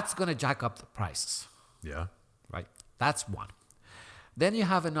 That's going to jack up the prices. Yeah. Right? That's one. Then you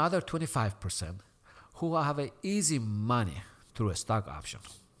have another 25% who have a easy money through a stock option.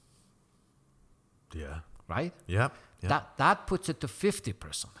 Yeah. Right? Yep. That puts it to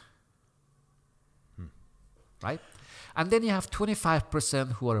 50%. Right? And then you have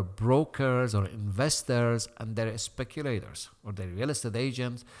 25% who are brokers or investors, and they're speculators or they're real estate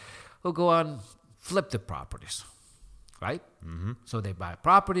agents who go on flip the properties. Right? Mm-hmm. So they buy a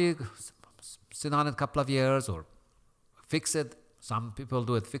property, sit on it a couple of years or fix it. Some people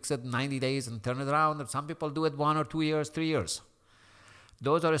do it, fix it 90 days and turn it around. And some people do it 1 or 2 years, 3 years.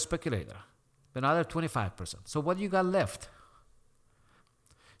 Those are a speculator. Another 25%. So what you got left?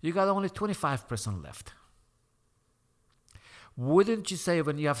 You got only 25% left. Wouldn't you say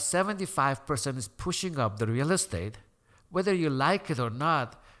when you have 75% is pushing up the real estate, whether you like it or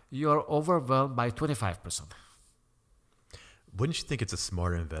not, you're overwhelmed by 25%? Wouldn't you think it's a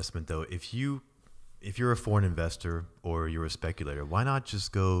smarter investment, though? If you're a foreign investor or you're a speculator, why not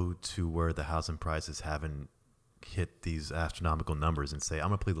just go to where the housing prices haven't hit these astronomical numbers and say, I'm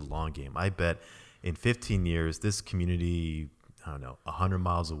going to play the long game. I bet in 15 years, this community, 100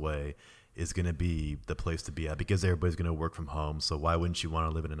 miles away is going to be the place to be at because everybody's going to work from home. So why wouldn't you want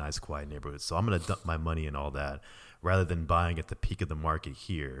to live in a nice, quiet neighborhood? So I'm going to dump my money in all that rather than buying at the peak of the market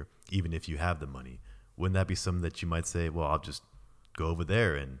here, even if you have the money. Wouldn't that be something that you might say, well, I'll just go over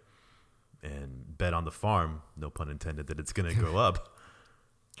there and bet on the farm, no pun intended, that it's going to go up?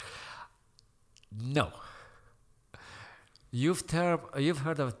 No. You've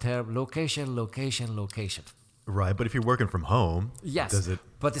heard of the term location. Right, but if you're working from home, yes, does it?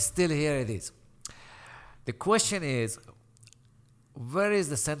 But still here it is. The question is, where is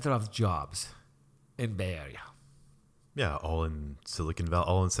the center of jobs in Bay Area? Yeah, all in Silicon Valley,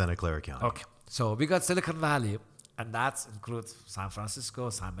 all in Santa Clara County. Okay, so we got Silicon Valley, and that includes San Francisco,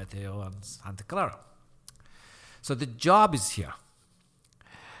 San Mateo, and Santa Clara. So the job is here.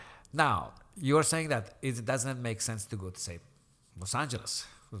 Now, you're saying that it doesn't make sense to go to, say, Los Angeles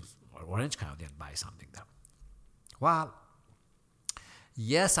or Orange County and buy something there. Well,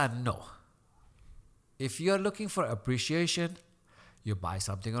 yes and no. If you're looking for appreciation, you buy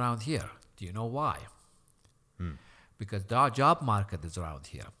something around here. Do you know why? Because the job market is around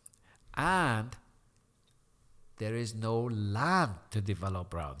here. And there is no land to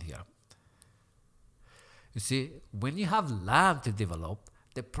develop around here. You see, when you have land to develop,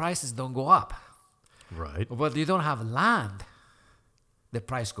 the prices don't go up. Right. But you don't have land, the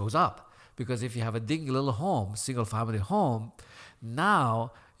price goes up. Because if you have a dingy little home, single family home,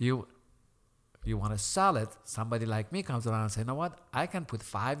 now you want to sell it, somebody like me comes around and say, you know what, I can put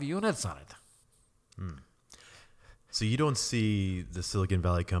 5 units on it. So you don't see the Silicon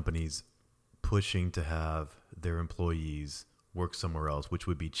Valley companies pushing to have their employees work somewhere else, which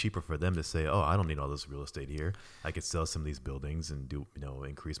would be cheaper for them to say, oh, I don't need all this real estate here. I could sell some of these buildings and do,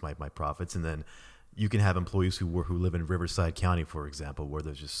 increase my profits. And then you can have employees who live in Riverside County, for example, where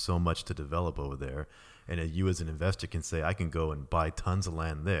there's just so much to develop over there. And you as an investor can say, I can go and buy tons of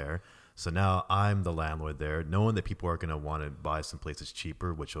land there. So now I'm the landlord there, knowing that people are going to want to buy some places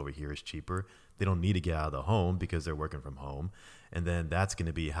cheaper, which over here is cheaper. They don't need to get out of the home because they're working from home. And then that's going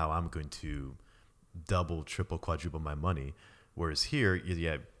to be how I'm going to double, triple, quadruple my money. Whereas here,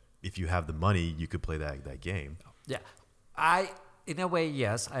 yeah, if you have the money, you could play that game. Yeah. In a way,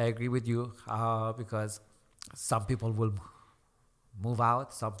 yes, I agree with you because some people will move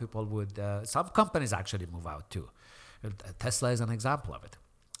out. Some people would, some companies actually move out too. Tesla is an example of it.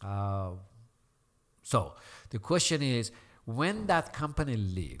 So the question is, when that company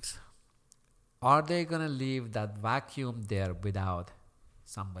leaves, are they going to leave that vacuum there without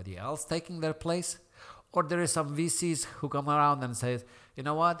somebody else taking their place? Or there is some VCs who come around and say, you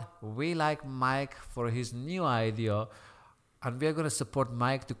know what, we like Mike for his new idea, and we're going to support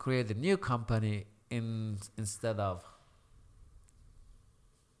Mike to create a new company instead of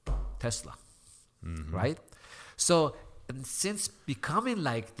Tesla, right? So and since becoming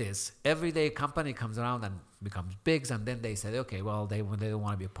like this, every day company comes around and becomes big, and then they say, okay, well, they don't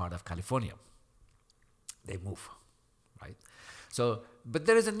want to be a part of California. They move, right? So, but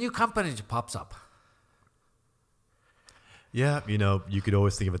there is a new company that pops up. Yeah, you could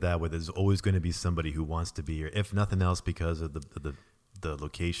always think of it that way. There's always going to be somebody who wants to be here, if nothing else, because of the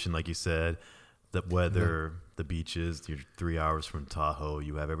location, like you said, the weather, the beaches. You're 3 hours from Tahoe.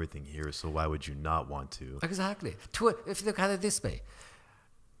 You have everything here, so why would you not want to? Exactly. If you look at it this way,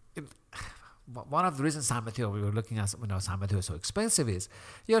 one of the reasons San Mateo, we were looking at, San Mateo is so expensive is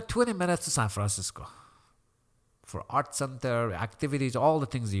you're 20 minutes to San Francisco for art center, activities, all the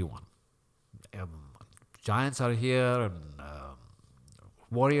things you want. Giants are here, and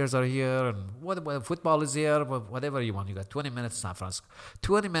Warriors are here, and football is here, whatever you want. You got 20 minutes to San Francisco,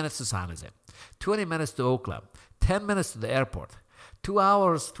 20 minutes to San Jose, 20 minutes to Oakland, 10 minutes to the airport, 2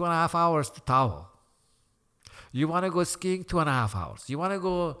 hours, 2.5 hours to Tahoe. You want to go skiing, 2.5 hours. You want to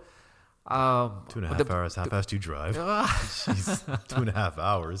go... 2.5 hours. How fast do you drive? Jeez, 2.5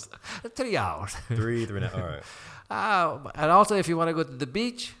 hours. 3 hours. 3.5. All right. And also, if you want to go to the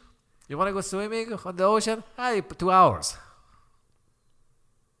beach, you want to go swimming on the ocean, 2 hours.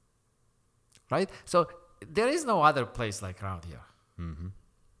 Right? So there is no other place like around here. Mm-hmm.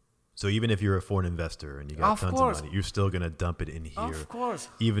 So even if you're a foreign investor and you got tons of money, you're still going to dump it in here. Of course.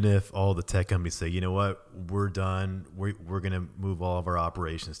 Even if all the tech companies say, you know what, we're done. We're going to move all of our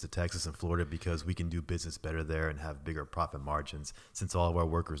operations to Texas and Florida because we can do business better there and have bigger profit margins, since all of our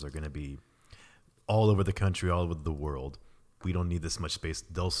workers are going to be all over the country, all over the world. We don't need this much space.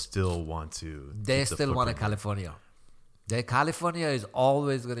 They'll still want to. They still want a California. California is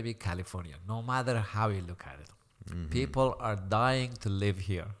always going to be California, no matter how you look at it. Mm-hmm. People are dying to live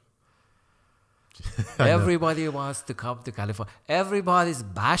here. Everybody wants to come to California. Everybody's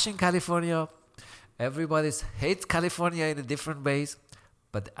bashing California. Everybody hates California in different ways.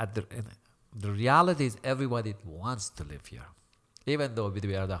 But the reality is everybody wants to live here. Even though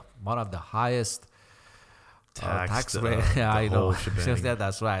we are one of the highest tax rate. Yeah, I know. Yeah,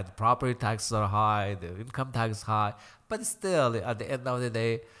 that's right. The property taxes are high. The income tax is high. But still, at the end of the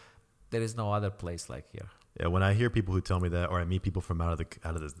day, there is no other place like here. Yeah, when I hear people who tell me that, or I meet people from out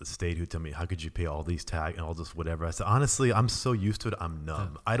of the state who tell me, how could you pay all these tax and all this whatever? I said, honestly, I'm so used to it, I'm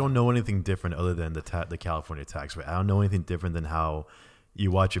numb. I don't know anything different other than the California tax rate. I don't know anything different than how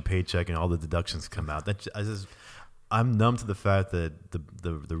you watch your paycheck and all the deductions come out. I'm numb to the fact that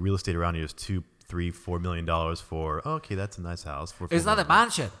the real estate around here is $2, $3, $4 million for, okay, that's a nice house. It's not a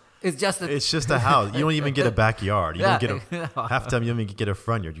mansion. It's just a house. You don't even get a backyard. You don't get half the time. You don't even get a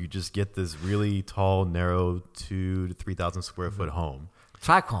front yard. You just get this really tall, narrow 2,000 to 3,000 square foot home.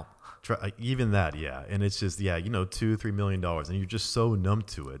 Track home. Even that, yeah. And it's just, $2-3 million, and you're just so numb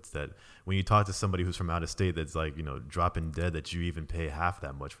to it that when you talk to somebody who's from out of state that's like, dropping dead, that you even pay half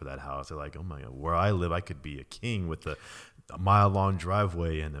that much for that house. They're like, oh my God, where I live, I could be a king with a mile-long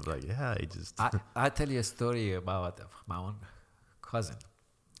driveway, and they're like, yeah, it just. I tell you a story about my own cousin.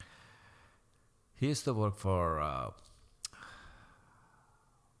 He used to work for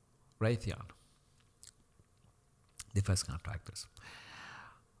Raytheon. defense contractors.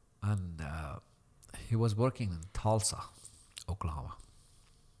 And he was working in Tulsa, Oklahoma.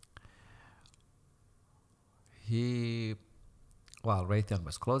 Raytheon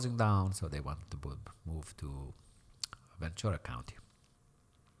was closing down, so they wanted to move to Ventura County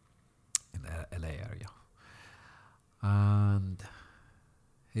in the LA area. And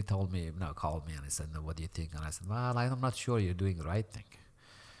he called me and he said, "No, what do you think?" And I said, "Well, I'm not sure you're doing the right thing."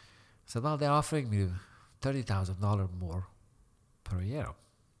 He said, "Well, they're offering me $30,000 more per year."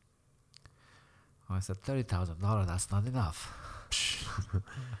 I said, $30,000, that's not enough.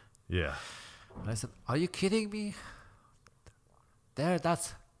 Yeah. And I said, "Are you kidding me?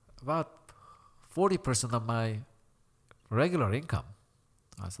 That's about 40% of my regular income."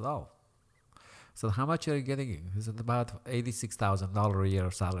 I said, "Oh." So how much are you getting? He said, "About $86,000 a year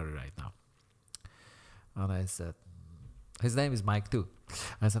salary right now." And I said, his name is Mike too.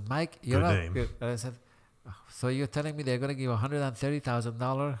 I said, "Mike, you're Good up." name. And I said, "So you're telling me they're going to give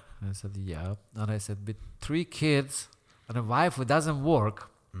 $130,000? I said, "Yeah." And I said, "With 3 kids and a wife who doesn't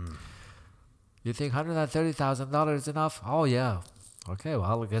work, you think $130,000 is enough?" "Oh, yeah." "Okay,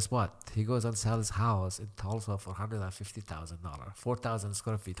 well, guess what? He goes and sells his house in Tulsa for $150,000, 4,000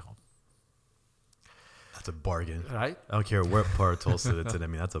 square feet home." That's a bargain. Right? I don't care what part of Tulsa it's in. I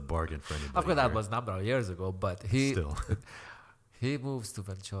mean, that's a bargain for anybody. Of course, that here. was a number of years ago, but he Still. he moves to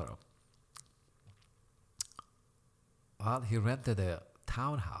Ventura. Well, he rented a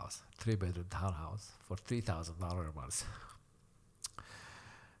townhouse, 3-bedroom townhouse, for $3,000 a month.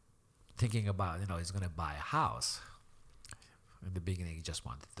 Thinking about, he's going to buy a house. In the beginning, he just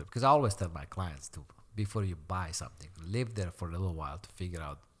wanted to, because I always tell my clients to, before you buy something, live there for a little while to figure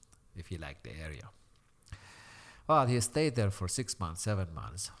out if you like the area. Well, he stayed there for 6 months, 7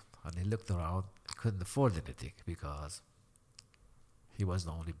 months, and he looked around. He couldn't afford anything because he was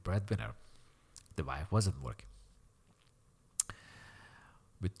the only breadwinner. The wife wasn't working.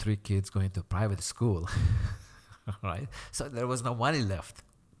 With 3 kids going to private school, right? So there was no money left.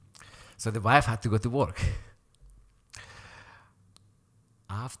 So the wife had to go to work.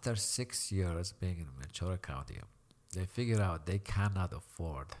 After 6 years being in Ventura County, they figured out they cannot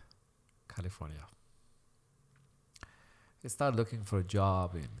afford California. They started looking for a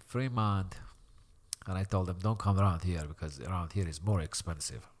job in Fremont, and I told them, "Don't come around here because around here is more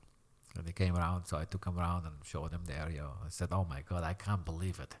expensive." And they came around, so I took them around and showed them the area. I said, "Oh my God, I can't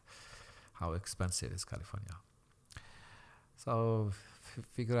believe it, how expensive is California." So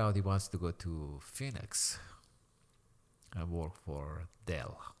figure out he wants to go to Phoenix and work for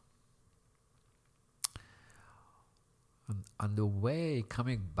Dell. And on the way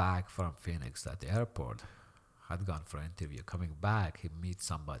coming back from Phoenix at the airport, had gone for an interview. Coming back, he meets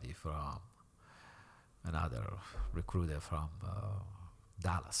somebody from another recruiter from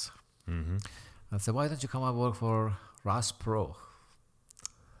Dallas. Mm-hmm. I said, "Why don't you come and work for Ross Perot?"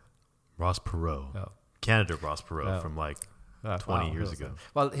 Ross Perot. Yeah. Candidate Ross Perot Yeah. from like 20 years ago.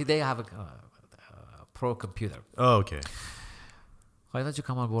 Well, they have a Pro computer. Oh, okay. "Why don't you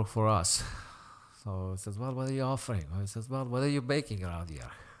come and work for us?" So he says, "Well, what are you offering?" He says, "Well, what are you making around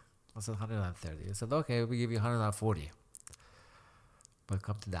here?" I said, $130. He said, "Okay, we give you $140. But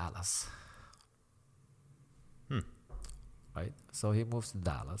come to Dallas." Right? So he moves to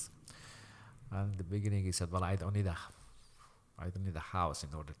Dallas. And in the beginning he said, "Well, I don't need a house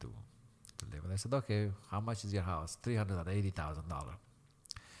in order to live." And I said, "Okay, how much is your house?" $380,000.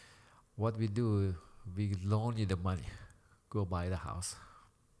 "What we do, we loan you the money. Go buy the house."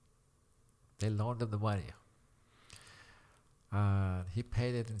 They loaned him the money. And he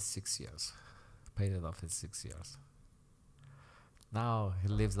paid it in 6 years. Paid it off in 6 years. Now he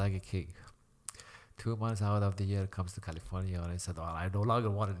lives like a king. 2 months out of the year comes to California, and I said, "Well, I no longer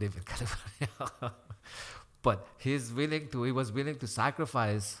want to live in California." But he was willing to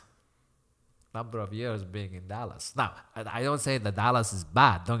sacrifice number of years being in Dallas. Now, I don't say that Dallas is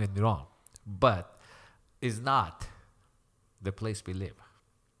bad, don't get me wrong, but it's not the place we live.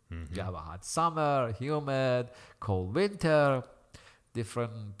 Mm-hmm. You have a hot summer, humid, cold winter,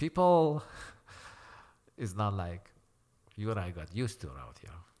 different people. It's not like you and I got used to around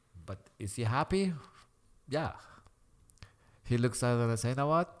here. But is he happy? Yeah. He looks at it and says, "You know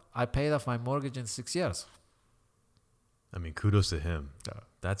what? I paid off my mortgage in 6 years." I mean, kudos to him. Yeah.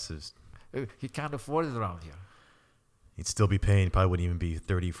 That's his. He can't afford it around here. He'd still be paying. Probably wouldn't even be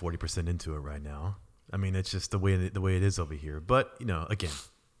 30, 40% into it right now. I mean, it's just the way it is over here. But again,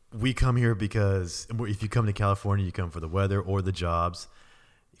 we come here because if you come to California, you come for the weather or the jobs.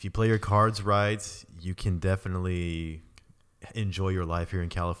 If you play your cards right, you can definitely enjoy your life here in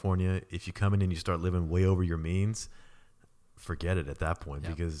California. If you come in and you start living way over your means, forget it at that point,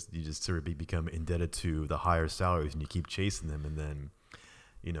 because you just sort of become indebted to the higher salaries and you keep chasing them. And then,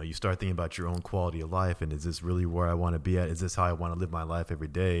 you start thinking about your own quality of life. And is this really where I want to be at? Is this how I want to live my life every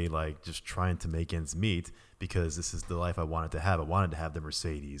day? Like, just trying to make ends meet, because this is the life I wanted to have. I wanted to have the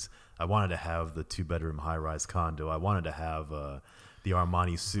Mercedes. I wanted to have the 2-bedroom high-rise condo. I wanted to have the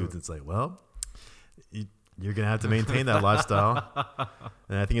Armani suits. It's like, well, you're going to have to maintain that lifestyle.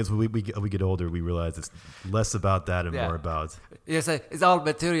 And I think as we get older, we realize it's less about that and more about... Yes, it's all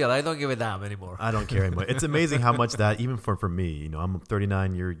material. I don't give a damn anymore. I don't care anymore. It's amazing how much that, even for me, I'm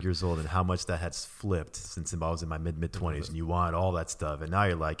 39 years old, and how much that has flipped since I was in my mid-20s. And you want all that stuff. And now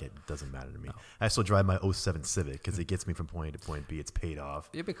you're like, it doesn't matter to me. No. I still drive my 07 Civic because it gets me from point A to point B. It's paid off.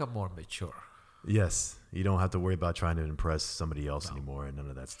 You become more mature. Yes. You don't have to worry about trying to impress somebody else anymore and none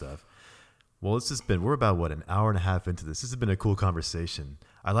of that stuff. Well, we're about, an hour and a half into this. This has been a cool conversation.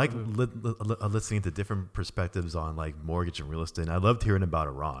 I like listening to different perspectives on like mortgage and real estate. And I loved hearing about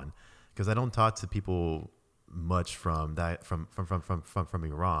Iran, because I don't talk to people much from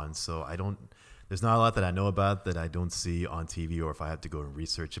Iran. So there's not a lot that I know about that I don't see on TV, or if I have to go and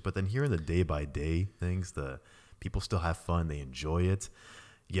research it. But then hearing the day by day things, the people still have fun. They enjoy it.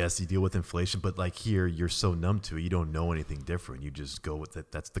 Yes, you deal with inflation, but like here, you're so numb to it. You don't know anything different. You just go with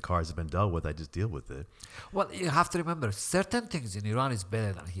it. That's the cards have been dealt with. I just deal with it. Well, you have to remember, certain things in Iran is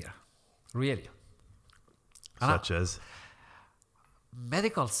better than here. Really. Such as?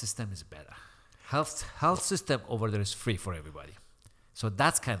 Medical system is better. Health system over there is free for everybody. So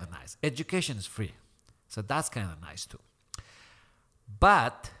that's kind of nice. Education is free. So that's kind of nice too.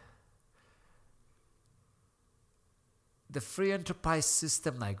 But the free enterprise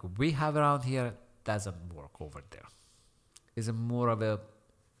system like we have around here doesn't work over there. It's more of a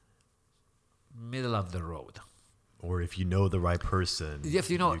middle of the road. Or if you know the right person. If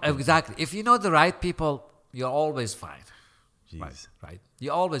you know, exactly. If you know the right people, you're always fine. Jeez. Right?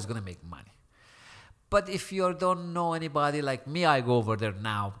 You're always going to make money. But if you don't know anybody like me, I go over there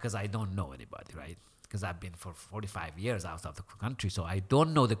now because I don't know anybody, right? Because I've been for 45 years out of the country, so I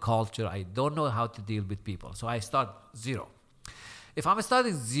don't know the culture. I don't know how to deal with people. So I start zero. If I'm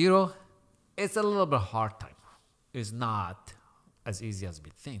starting zero, it's a little bit hard time. It's not as easy as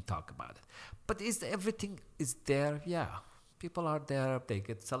we talk about it. But everything is there? Yeah. People are there. They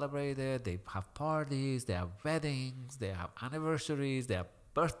get celebrated. They have parties. They have weddings. They have anniversaries. They have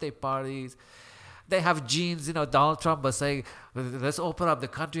birthday parties. They have genes. Donald Trump was saying, let's open up the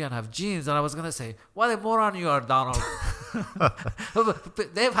country and have genes. And I was going to say, what a moron you are, Donald.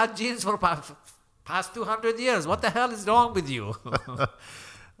 They've had genes for past 200 years. What the hell is wrong with you?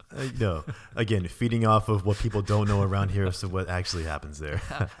 No. Again, feeding off of what people don't know around here, so what actually happens there.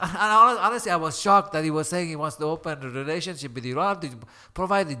 And honestly, I was shocked that he was saying he wants to open a relationship with Iran to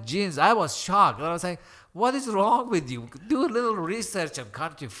provide the genes. I was shocked. And I was saying, what is wrong with you? Do a little research on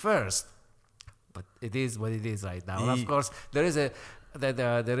country first. But it is what it is right now. And of course, there is a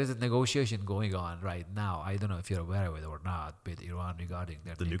negotiation going on right now. I don't know if you're aware of it or not, with Iran regarding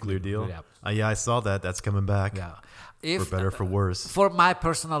the nuclear deal. Yeah. Yeah, I saw that. That's coming back. Yeah, for better, for worse. For my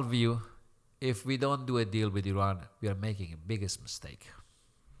personal view, if we don't do a deal with Iran, we are making a biggest mistake.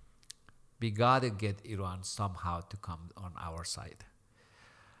 We gotta get Iran somehow to come on our side.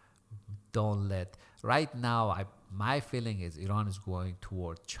 Don't let. Right now, my feeling is Iran is going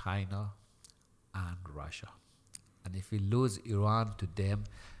toward China and Russia. And if we lose Iran to them,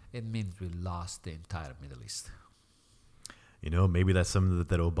 it means we lost the entire Middle East. Maybe that's something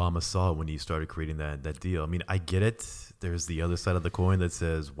that Obama saw when he started creating that deal. I mean, I get it. There's the other side of the coin that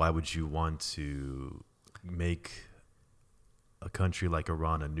says, why would you want to make a country like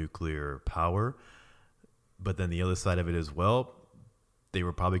Iran a nuclear power? But then the other side of it is, well, they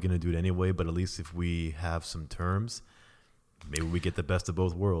were probably going to do it anyway, but at least if we have some terms, maybe we get the best of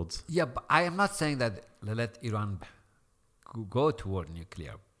both worlds. Yeah, but I am not saying that let Iran go toward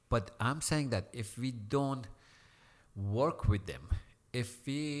nuclear. But I'm saying that if we don't work with them,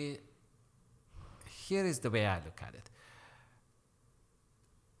 here is the way I look at it.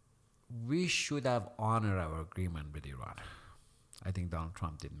 We should have honored our agreement with Iran. I think Donald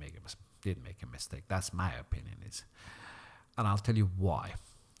Trump did make a mistake. That's my opinion. And I'll tell you why.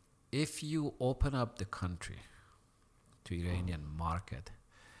 If you open up the country to Iranian market,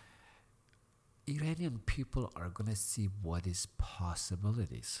 Iranian people are going to see what is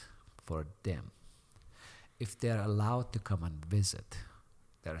possibilities for them. If they're allowed to come and visit,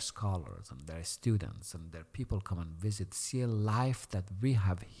 their scholars and their students and their people come and visit, see a life that we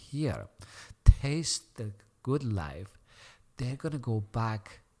have here, taste the good life, they're going to go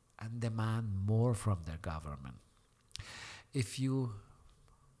back and demand more from their government. If you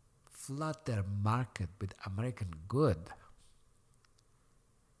flood their market with American good,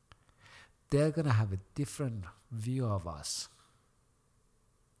 they're going to have a different view of us,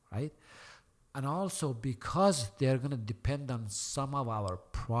 right? And also because they're going to depend on some of our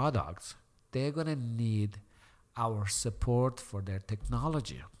products, they're going to need our support for their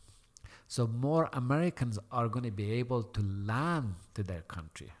technology. So more Americans are going to be able to land to their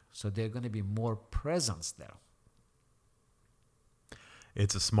country. So they're going to be more presence there.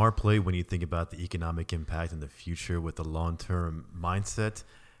 It's a smart play when you think about the economic impact in the future with the long-term mindset.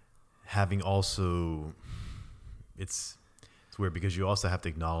 Having also, it's weird because you also have to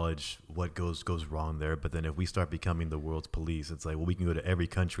acknowledge what goes wrong there. But then if we start becoming the world's police, it's like, well, we can go to every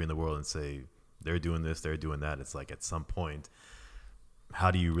country in the world and say, they're doing this, they're doing that. It's like at some point, how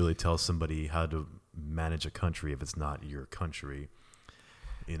do you really tell somebody how to manage a country if it's not your country?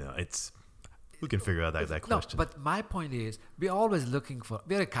 You know, we can figure out that question. No, but my point is, we're always looking for,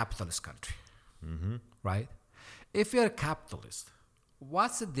 we're a capitalist country, right? If you're a capitalist,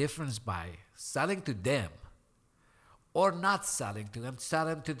 what's the difference by selling to them or not selling to them,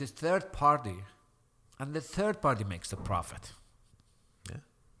 selling to the third party, and the third party makes the profit? Yeah,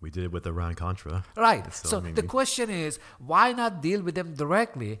 we did it with Iran-Contra. Right. So the question is, why not deal with them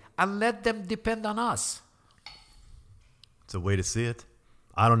directly and let them depend on us? It's a way to see it.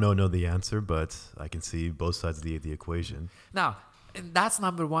 I don't know the answer, but I can see both sides of the equation. Now, and that's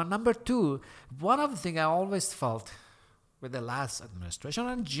number one. Number two, one of the things I always felt with the last administration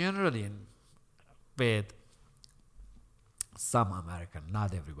and generally with some American,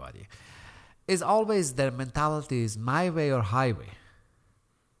 not everybody, is always their mentality is my way or highway.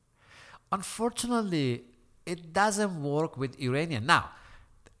 Unfortunately, it doesn't work with Iranian. Now,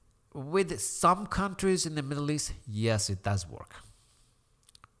 with some countries in the Middle East, yes, it does work.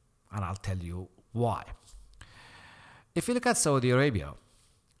 And I'll tell you why. If you look at Saudi Arabia,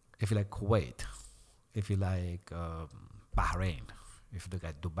 if you like Kuwait, if you like Bahrain, if you look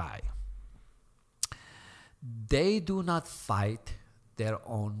at Dubai, they do not fight their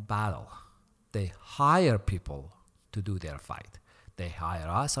own battle. They hire people to do their fight. They hire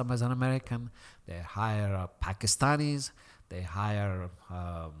us as an American. They hire Pakistanis. They hire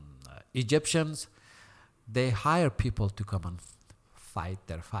Egyptians. They hire people to come and fight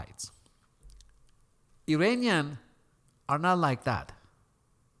their fights. Iranians are not like that.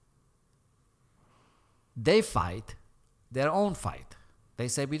 They fight their own fight. They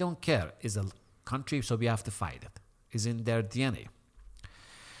say, we don't care. It's a country, so we have to fight it. It's in their DNA.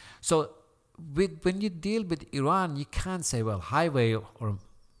 So when you deal with Iran, you can't say, well, highway or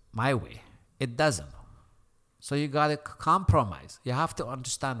my way. It doesn't. So you got to compromise. You have to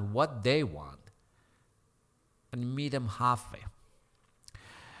understand what they want and meet them halfway.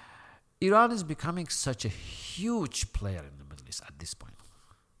 Iran is becoming such a huge player in the Middle East at this point.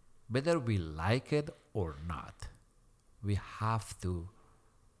 Whether we like it or not, we have to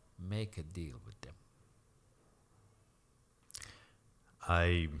make a deal with them.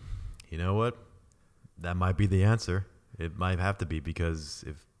 You know what? That might be the answer. It might have to be, because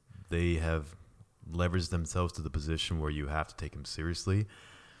if they have leveraged themselves to the position where you have to take them seriously,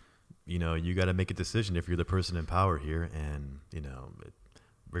 you know, you got to make a decision if you're the person in power here. And, you know,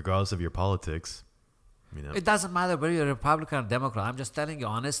 regardless of your politics, you know. It doesn't matter whether you're a Republican or Democrat. I'm just telling you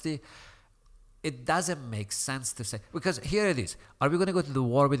honestly, it doesn't make sense to say. Because here it is. Are we going to go to the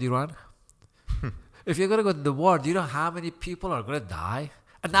war with Iran? If you're going to go to the war, do you know how many people are going to die?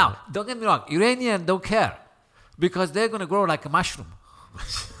 And now, don't get me wrong, Iranians don't care because they're going to grow like a mushroom.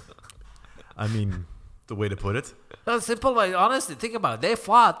 I mean, the way to put it. That's simple way. Honestly, think about it. They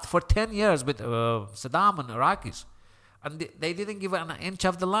fought for 10 years with Saddam and Iraqis. And they didn't give an inch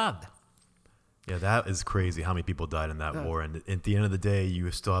of the land. Yeah, that is crazy how many people died in that war. And at the end of the day,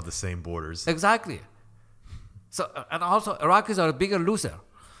 you still have the same borders. Exactly. So, and also, Iraqis are a bigger loser.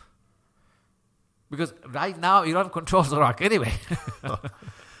 Because right now, Iran controls Iraq anyway.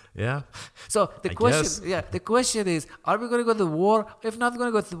 Yeah. So the question is, are we going to go to the war? If not going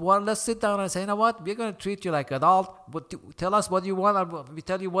to go to the war, let's sit down and say, you know what? We're going to treat you like adult, but tell us what you want, and we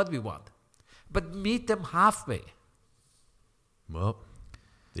tell you what we want. But meet them halfway. Well,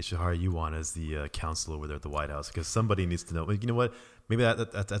 they should hire you on as the counselor over there at the White House, because somebody needs to know. You know what? Maybe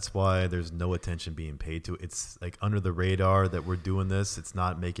that's why there's no attention being paid to it. It's like under the radar that we're doing this. It's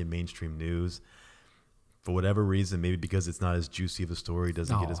not making mainstream news. for whatever reason, maybe because it's not as juicy of a story,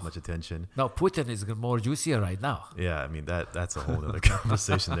 doesn't get No. as much attention. No, Putin is more juicier right now. Yeah, I mean that's a whole other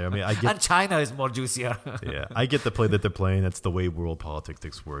conversation there. I mean, I get And China is more juicier. yeah, I get the play that they're playing. That's the way world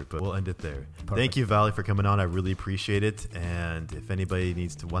politics work. But we'll end it there. Thank you, Valley, for coming on. I really appreciate it. And if anybody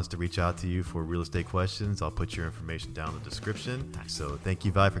wants to reach out to you for real estate questions, I'll put your information down in the description. So thank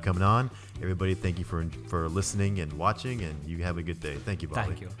you, Valley, for coming on. Everybody, thank you for listening and watching. And you have a good day. Thank you, Valley.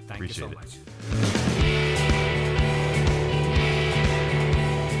 Thank you. Thank Appreciate you so it. much.